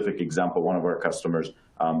a specific example. One of our customers,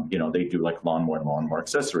 they do like lawnmower and lawnmower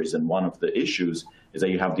accessories. And one of the issues is that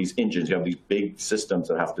you have these engines, you have these big systems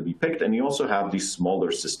that have to be picked, and you also have these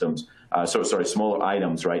smaller systems, smaller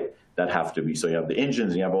items, right, that have to be. So you have the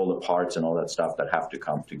engines, and you have all the parts and all that stuff that have to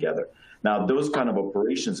come together. Now, those kind of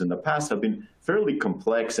operations in the past have been fairly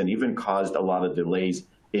complex and even caused a lot of delays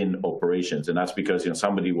in operations. And that's because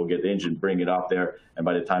somebody will get the engine, bring it up there, and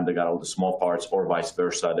by the time they got all the small parts, or vice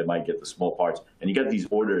versa, they might get the small parts, and you get these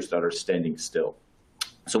orders that are standing still.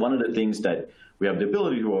 So one of the things that we have the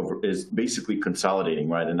ability to do is basically consolidating,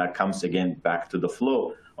 right? And that comes again back to the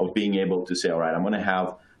flow of being able to say, all right, I'm going to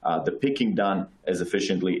have the picking done as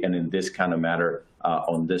efficiently and in this kind of manner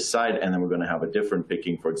on this side, and then we're going to have a different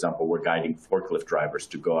picking. For example, we're guiding forklift drivers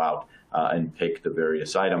to go out and pick the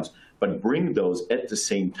various items, but bring those at the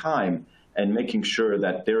same time and making sure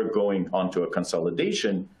that they're going onto a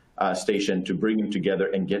consolidation station to bring them together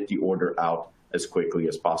and get the order out as quickly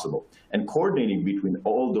as possible. And coordinating between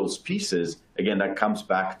all those pieces, again, that comes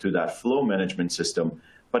back to that flow management system,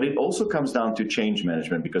 but it also comes down to change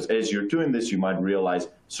management, because as you're doing this, you might realize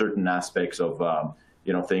certain aspects of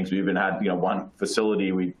things. We even had one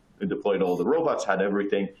facility, we deployed all the robots, had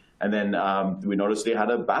everything, and then we noticed they had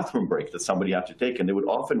a bathroom break that somebody had to take, and they would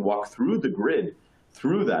often walk through the grid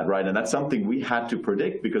through that, right? And that's something we had to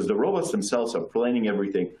predict, because the robots themselves are planning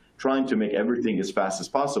everything, trying to make everything as fast as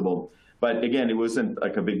possible. But again, it wasn't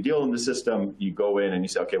like a big deal in the system. You go in and you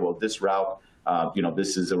say, okay, well, this route,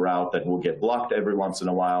 this is a route that will get blocked every once in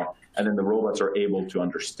a while. And then the robots are able to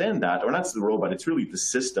understand that, or not the robot, it's really the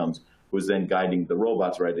systems who's then guiding the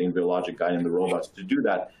robots, right? The NVIDIA logic guiding the robots to do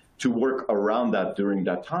that, to work around that during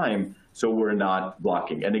that time, so we're not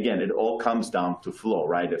blocking. And again, it all comes down to flow,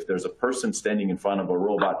 right? If there's a person standing in front of a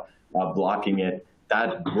robot blocking it,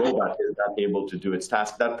 that robot is not able to do its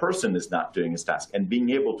task. That person is not doing his task. And being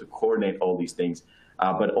able to coordinate all these things,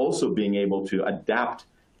 but also being able to adapt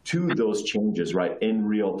to those changes, right, in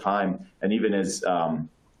real time, and even as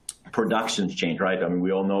productions change, right? I mean,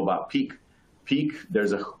 we all know about peak. Peak,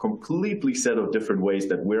 there's a completely set of different ways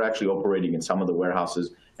that we're actually operating in some of the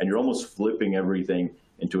warehouses, and you're almost flipping everything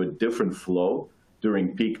into a different flow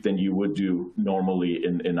during peak than you would do normally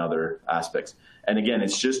in other aspects. And again,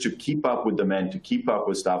 it's just to keep up with demand, to keep up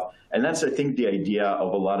with stuff. And that's, I think, the idea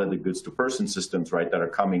of a lot of the goods-to-person systems, right, that are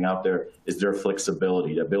coming out there, is their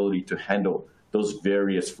flexibility, the ability to handle those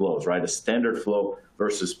various flows, right? A standard flow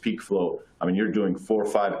versus peak flow. I mean, you're doing 4 or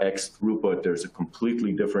 5x throughput. There's a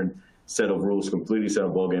completely different set of rules, completely set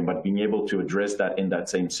of ballgame, but being able to address that in that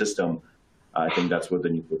same system, I think that's what the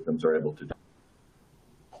new systems are able to do.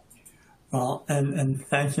 Well, and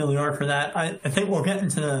thank you, Lior, for that. I think we'll get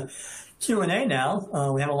into the Q&A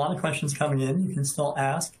now. We have a lot of questions coming in. You can still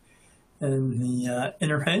ask in the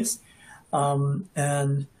interface.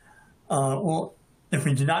 If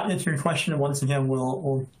we do not get to your question, once again,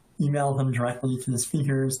 we'll email them directly to the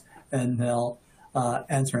speakers, and they'll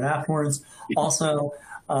answer it afterwards. Also,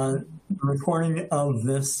 the recording of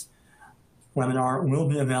this webinar will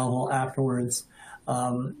be available afterwards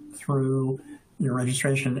through your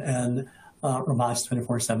registration and Robotics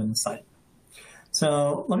 24/7 site.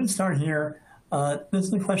 So let me start here. This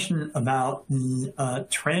is a question about the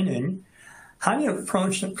training. How do you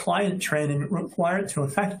approach the client training required to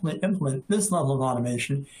effectively implement this level of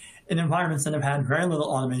automation in environments that have had very little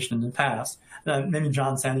automation in the past? Maybe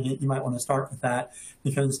John Sandegate, you might want to start with that,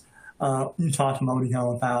 because you talked a moment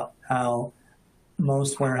ago about how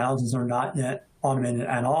most warehouses are not yet automated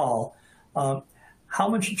at all. How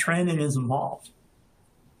much training is involved?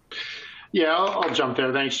 Yeah, I'll jump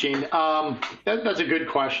there. Thanks, Gene. That's a good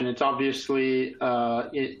question. It's obviously,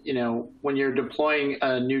 when you're deploying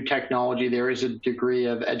a new technology, there is a degree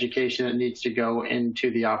of education that needs to go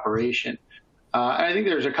into the operation. And I think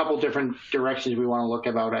there's a couple different directions we want to look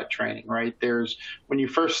about at training, right? There's when you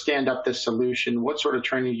first stand up this solution, what sort of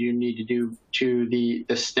training do you need to do to the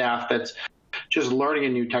staff that's just learning a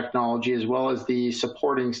new technology, as well as the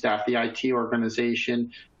supporting staff, the IT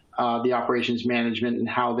organization, the operations management, and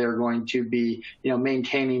how they're going to be,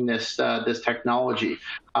 maintaining this technology.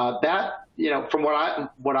 From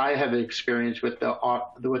what I have experienced with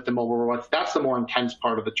the mobile robots, that's the more intense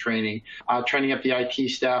part of the training. Training up the IT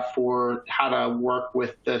staff for how to work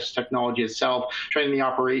with this technology itself, training the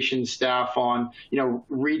operations staff on,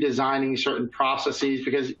 redesigning certain processes,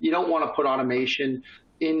 because you don't want to put automation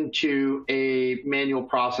into a manual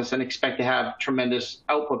process and expect to have tremendous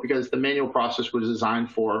output, because the manual process was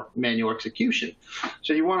designed for manual execution.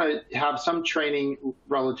 So you want to have some training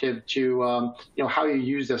relative to how you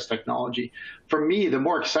use this technology. For me, the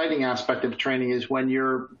more exciting aspect of training is when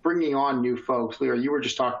you're bringing on new folks. Lear, you were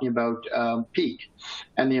just talking about peak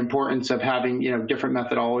and the importance of having different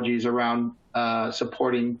methodologies around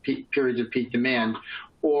supporting periods of peak demand.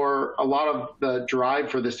 Or a lot of the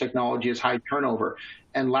drive for this technology is high turnover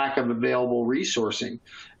and lack of available resourcing.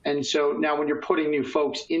 And so now when you're putting new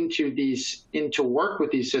folks into work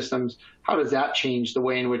with these systems, how does that change the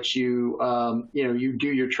way in which you do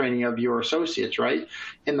your training of your associates, right?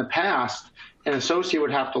 In the past, an associate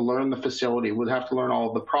would have to learn the facility, would have to learn all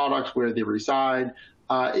of the products, where they reside.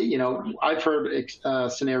 I've heard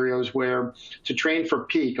scenarios where to train for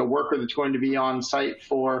peak, a worker that's going to be on site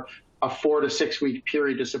for a 4 to 6 week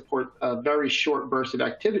period to support a very short burst of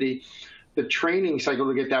activity, the training cycle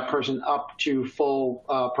to get that person up to full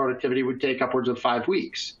productivity would take upwards of 5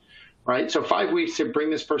 weeks, right? So 5 weeks to bring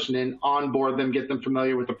this person in, onboard them, get them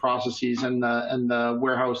familiar with the processes and the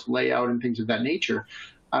warehouse layout and things of that nature.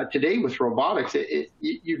 Today with robotics,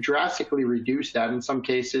 you drastically reduce that. In some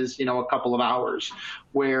cases, a couple of hours,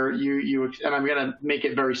 where and I'm going to make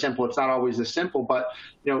it very simple. It's not always this simple, but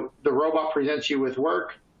the robot presents you with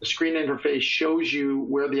work. The screen interface shows you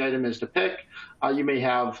where the item is to pick. You may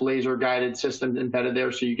have laser-guided systems embedded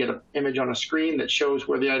there, so you get an image on a screen that shows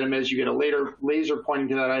where the item is. You get a laser pointing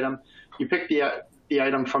to that item. You pick the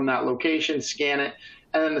item from that location, scan it,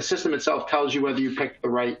 and then the system itself tells you whether you picked the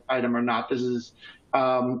right item or not. This is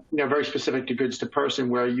very specific to goods to person,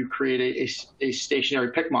 where you create a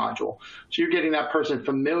stationary pick module. So you're getting that person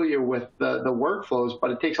familiar with the workflows, but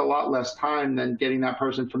it takes a lot less time than getting that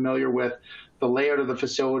person familiar with the layout of the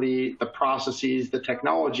facility, the processes, the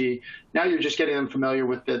technology. Now you're just getting them familiar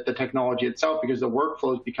with the technology itself, because the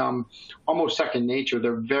workflows become almost second nature.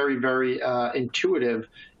 They're very, very intuitive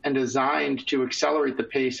and designed to accelerate the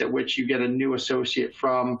pace at which you get a new associate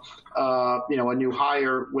from, a new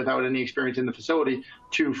hire without any experience in the facility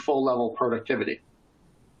to full level productivity.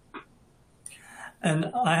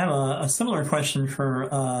 And I have a similar question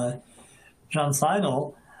for John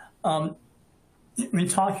Seidel. You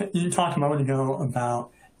talked a moment ago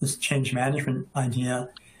about this change management idea,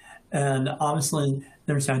 and obviously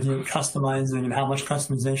there's the idea of customizing and how much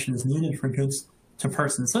customization is needed for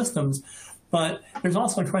goods-to-person systems. But there's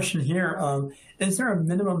also a question here of, is there a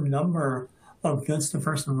minimum number of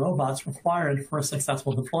goods-to-person robots required for a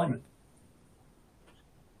successful deployment?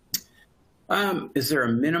 Is there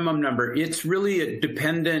a minimum number? It's really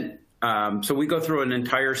dependent. So we go through an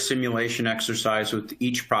entire simulation exercise with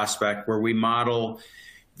each prospect, where we model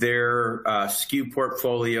their SKU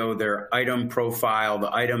portfolio, their item profile,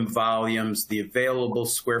 the item volumes, the available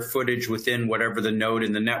square footage within whatever the node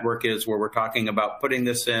in the network is where we're talking about putting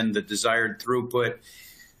this in, the desired throughput,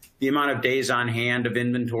 the amount of days on hand of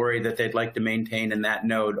inventory that they'd like to maintain in that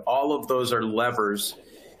node. All of those are levers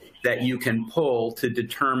that you can pull to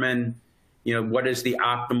determine what is the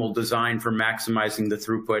optimal design for maximizing the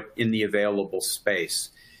throughput in the available space.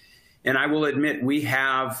 And I will admit, we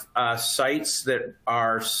have sites that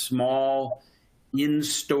are small,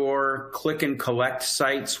 in-store, click-and-collect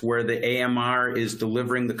sites where the AMR is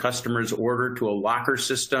delivering the customer's order to a locker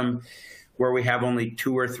system, where we have only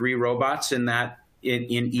 2 or 3 robots in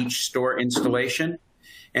each store installation.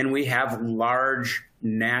 And we have large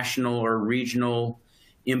national or regional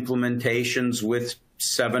implementations with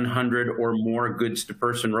 700 or more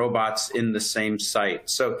goods-to-person robots in the same site.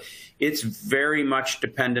 So it's very much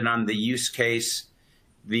dependent on the use case,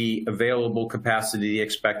 the available capacity, the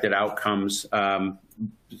expected outcomes.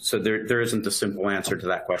 So there isn't a simple answer to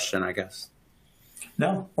that question, I guess.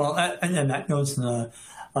 No. Well, again, that goes to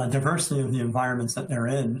the diversity of the environments that they're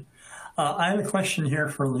in. I have a question here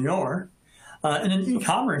for Lior. In an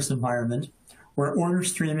e-commerce environment, where order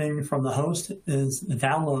streaming from the host is the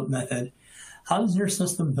download method, how does your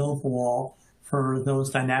system build the wall for those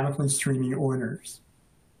dynamically streaming orders?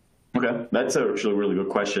 Okay, that's actually a really good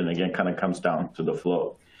question. Again, kind of comes down to the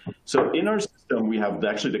flow. So in our system, we have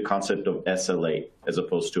actually the concept of SLA as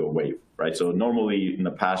opposed to a wave, right? So normally in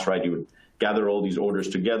the past, right, you would gather all these orders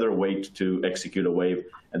together, wait to execute a wave,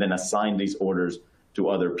 and then assign these orders to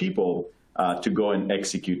other people to go and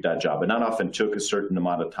execute that job. And that often took a certain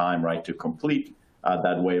amount of time, right, to complete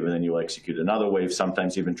that wave, and then you'll execute another wave,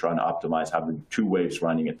 sometimes even trying to optimize having 2 waves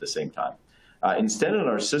running at the same time. Instead, in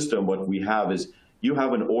our system, what we have is you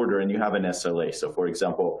have an order and you have an SLA. So for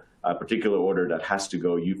example, a particular order that has to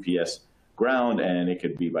go UPS ground, and it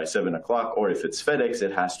could be by 7 o'clock, or if it's FedEx,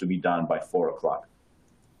 it has to be done by 4 o'clock.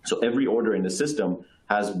 So every order in the system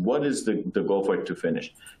has what is the goal for it to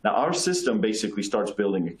finish. Now, our system basically starts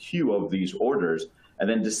building a queue of these orders and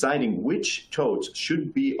then deciding which totes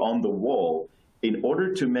should be on the wall in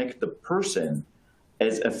order to make the person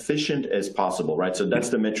as efficient as possible, right? So that's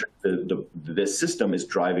the metric the system is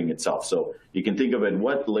driving itself. So you can think of it,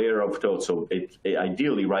 what layer of totes. So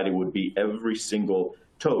ideally, right, it would be every single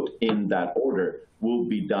tote in that order will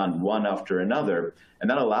be done one after another. And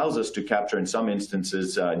that allows us to capture, in some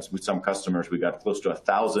instances, with some customers, we got close to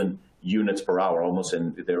 1,000 units per hour almost,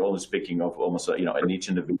 and they're always picking up almost, in each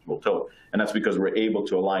individual tote. And that's because we're able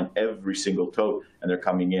to align every single tote, and they're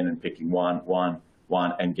coming in and picking one,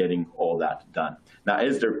 and getting all that done. Now,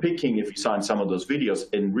 as they're picking, if you saw in some of those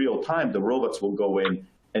videos, in real time, the robots will go in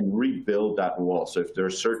and rebuild that wall. So if there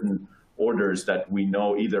are certain orders that we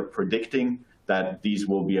know, either predicting that these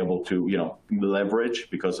will be able to, leverage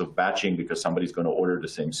because of batching, because somebody's going to order the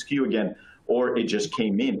same SKU again, or it just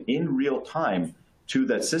came in real time to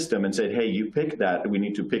that system and said, hey, you pick that, we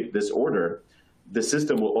need to pick this order. The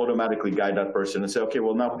system will automatically guide that person and say, okay,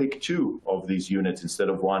 well, now pick 2 of these units instead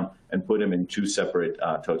of 1 and put them in 2 separate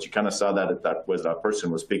totes. You kind of saw that that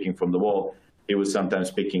person was picking from the wall. It was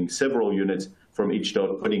sometimes picking several units from each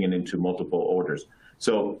tote, putting it into multiple orders.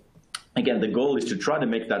 So again, the goal is to try to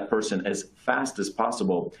make that person as fast as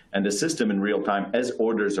possible. And the system in real time, as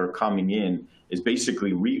orders are coming in, is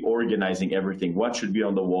basically reorganizing everything. What should be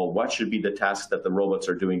on the wall? What should be the tasks that the robots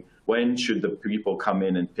are doing? When should the people come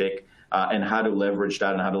in and pick? And how to leverage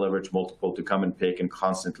that, and how to leverage multiple to come and pick and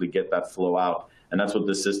constantly get that flow out. And that's what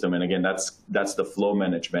the system, and again, that's the flow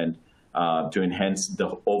management to enhance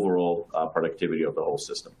the overall productivity of the whole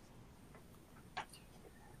system.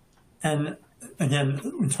 And again,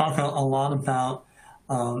 we talk a lot about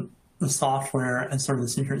the software as sort of the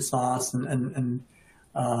secret sauce, and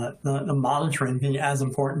the monitoring being as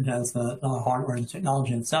important as the hardware and the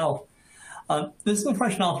technology itself. This is a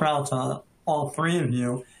question I'll throw out to all 3 of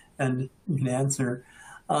you, and you can answer.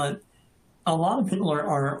 A lot of people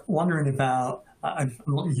are wondering about, I'm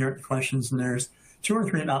looking here at the questions, and there's 2 or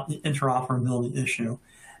 3 about the interoperability issue.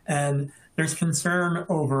 And there's concern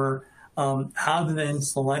over how do they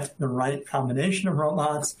select the right combination of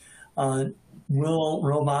robots? Will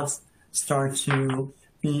robots start to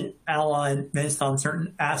be allied based on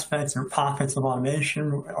certain aspects or pockets of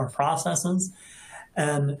automation or processes?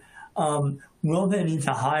 And will they need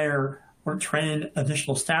to hire or train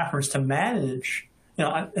additional staffers to manage,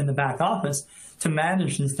 in the back office, to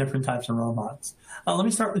manage these different types of robots? Let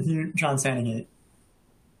me start with you, John Sandegate.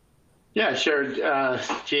 Yeah, sure,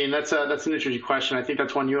 Gene. That's an interesting question. I think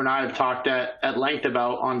that's one you and I have talked at length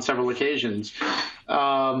about on several occasions. When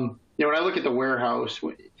I look at the warehouse,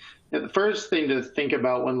 the first thing to think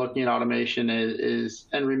about when looking at automation is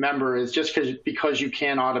and remember, is just because you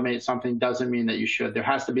can automate something doesn't mean that you should. There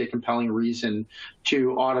has to be a compelling reason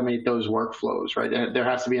to automate those workflows, right? There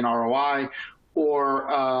has to be an ROI or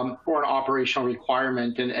an operational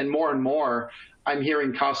requirement. And more, I'm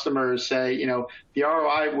hearing customers say, the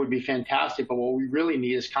ROI would be fantastic, but what we really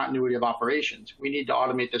need is continuity of operations. We need to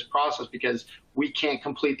automate this process because we can't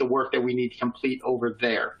complete the work that we need to complete over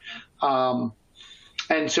there.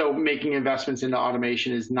 And so making investments into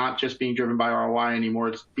automation is not just being driven by ROI anymore.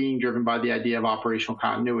 It's being driven by the idea of operational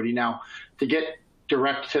continuity. Now, to get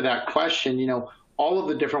direct to that question, all of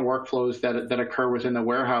the different workflows that occur within the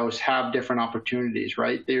warehouse have different opportunities,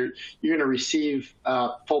 right? You're going to receive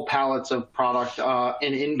full pallets of product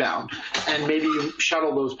in inbound, and maybe you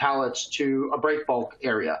shuttle those pallets to a break bulk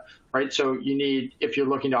area, right? So if you're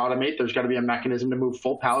looking to automate, there's got to be a mechanism to move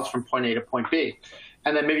full pallets from point A to point B.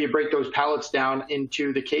 And then maybe you break those pallets down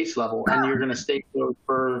into the case level, and you're going to stake those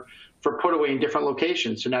for put away in different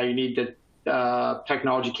locations. So now you need to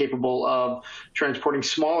technology capable of transporting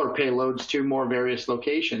smaller payloads to more various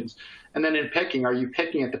locations. And then in picking, are you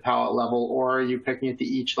picking at the pallet level, or are you picking at the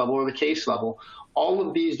each level or the case level? All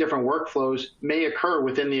of these different workflows may occur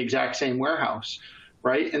within the exact same warehouse,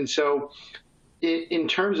 right? And so in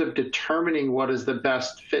terms of determining what is the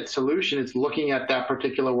best fit solution, it's looking at that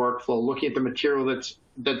particular workflow, looking at the material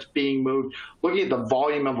that's being moved, looking at the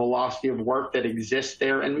volume and velocity of work that exists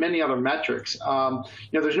there, and many other metrics.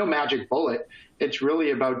 There's no magic bullet. It's really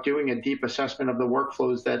about doing a deep assessment of the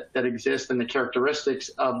workflows that exist and the characteristics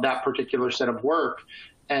of that particular set of work,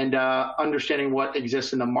 and understanding what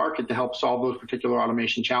exists in the market to help solve those particular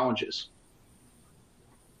automation challenges.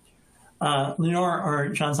 Lior or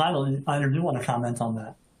John Seidel, either do want to comment on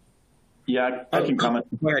that? Yeah, I can comment.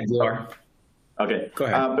 Go ahead, Lior. Okay. Go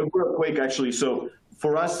ahead. Real quick, actually. So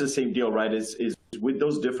for us, the same deal, right, is with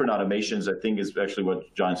those different automations, I think is actually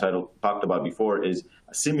what John Seidel talked about before, is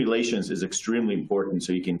simulations is extremely important.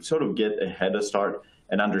 So you can sort of get a head start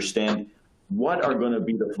and understand what are going to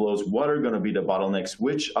be the flows, what are going to be the bottlenecks,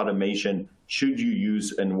 which automation should you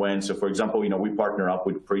use and when. So for example, we partner up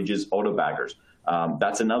with Prigis Auto Baggers.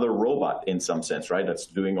 That's another robot in some sense, right? That's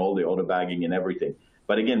doing all the auto bagging and everything.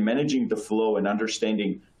 But again, managing the flow and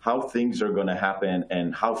understanding how things are going to happen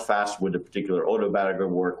and how fast would a particular auto bagger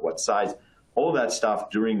work, what size, all that stuff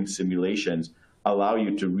during simulations allow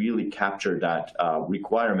you to really capture that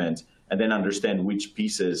requirement and then understand which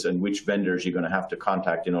pieces and which vendors you're going to have to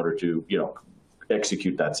contact in order to,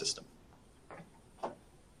 execute that system.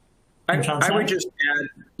 I would just add,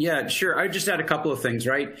 yeah, sure. I would just add a couple of things,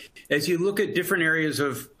 right? As you look at different areas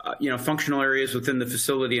of, functional areas within the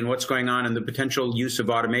facility and what's going on and the potential use of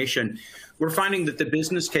automation, we're finding that the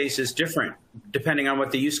business case is different depending on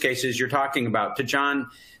what the use case is you're talking about. To John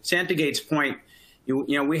Santigate's point,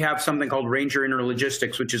 we have something called Ranger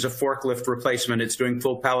Interlogistics, which is a forklift replacement. It's doing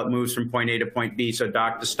full pallet moves from point A to point B, so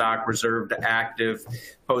dock to stock, reserve to active,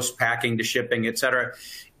 post-packing to shipping, et cetera.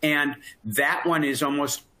 And that one is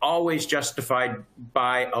almost always justified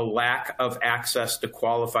by a lack of access to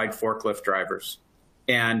qualified forklift drivers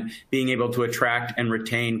and being able to attract and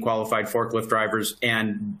retain qualified forklift drivers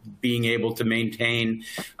and being able to maintain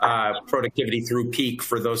productivity through peak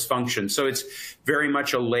for those functions. So it's very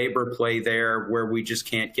much a labor play there where we just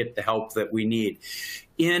can't get the help that we need.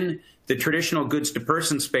 In the traditional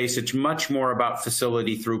goods-to-person space, it's much more about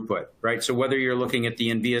facility throughput, right? So whether you're looking at the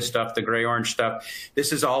NVIA stuff, the gray-orange stuff,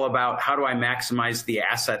 this is all about how do I maximize the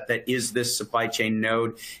asset that is this supply chain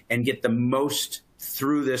node and get the most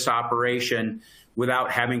through this operation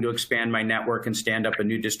without having to expand my network and stand up a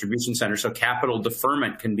new distribution center. So capital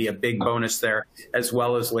deferment can be a big bonus there, as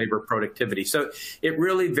well as labor productivity. So it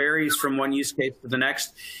really varies from one use case to the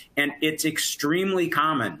next, and it's extremely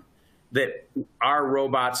common that our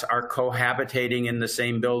robots are cohabitating in the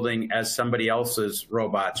same building as somebody else's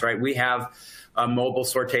robots, right? We have a mobile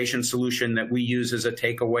sortation solution that we use as a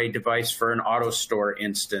takeaway device for an auto store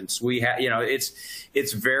instance. We have,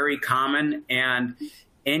 it's very common, and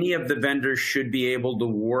any of the vendors should be able to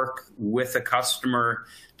work with a customer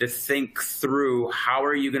to think through how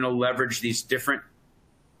are you going to leverage these different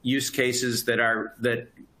use cases that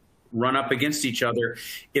run up against each other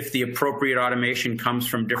if the appropriate automation comes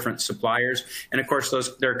from different suppliers. And of course,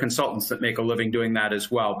 there are consultants that make a living doing that as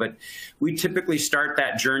well. But we typically start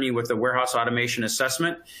that journey with a warehouse automation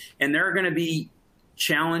assessment, and there are going to be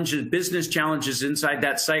challenges, business challenges inside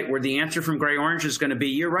that site where the answer from Gray Orange is going to be,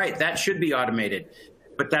 you're right, that should be automated.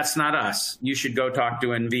 But that's not us. You should go talk to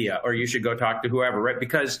NVIA, or you should go talk to whoever, right?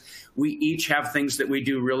 Because we each have things that we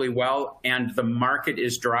do really well, and the market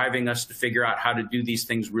is driving us to figure out how to do these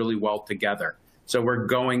things really well together. So we're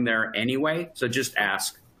going there anyway, so just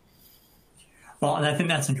ask. Well, and I think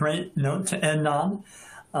that's a great note to end on.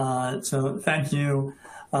 So thank you.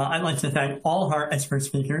 I'd like to thank all of our expert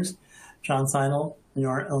speakers, John Seidel,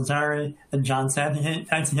 Lior Ilzari, and John Santigate.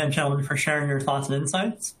 Thanks again, gentlemen, for sharing your thoughts and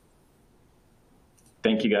insights.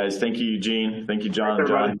 Thank you, guys. Thank you, Eugene. Thank you, John.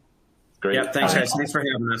 John. Great. Yeah, thanks, guys. Thanks for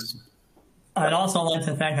having us. I'd also like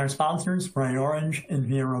to thank our sponsors, Gray Orange,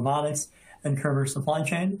 NVIA Robotics, and Kerber Supply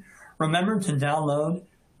Chain. Remember to download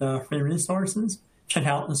the free resources, check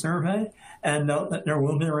out the survey, and note that there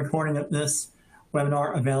will be a recording of this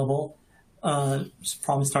webinar available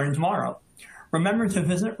probably starting tomorrow. Remember to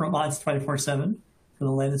visit Robotics 24/7 for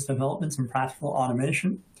the latest developments in practical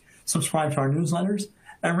automation. Subscribe to our newsletters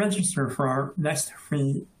and register for our next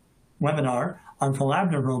free webinar on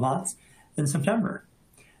collaborative robots in September.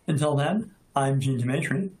 Until then, I'm Gene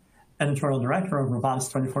Demetri, Editorial Director of Robotics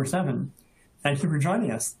 24/7. Thank you for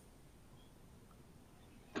joining us.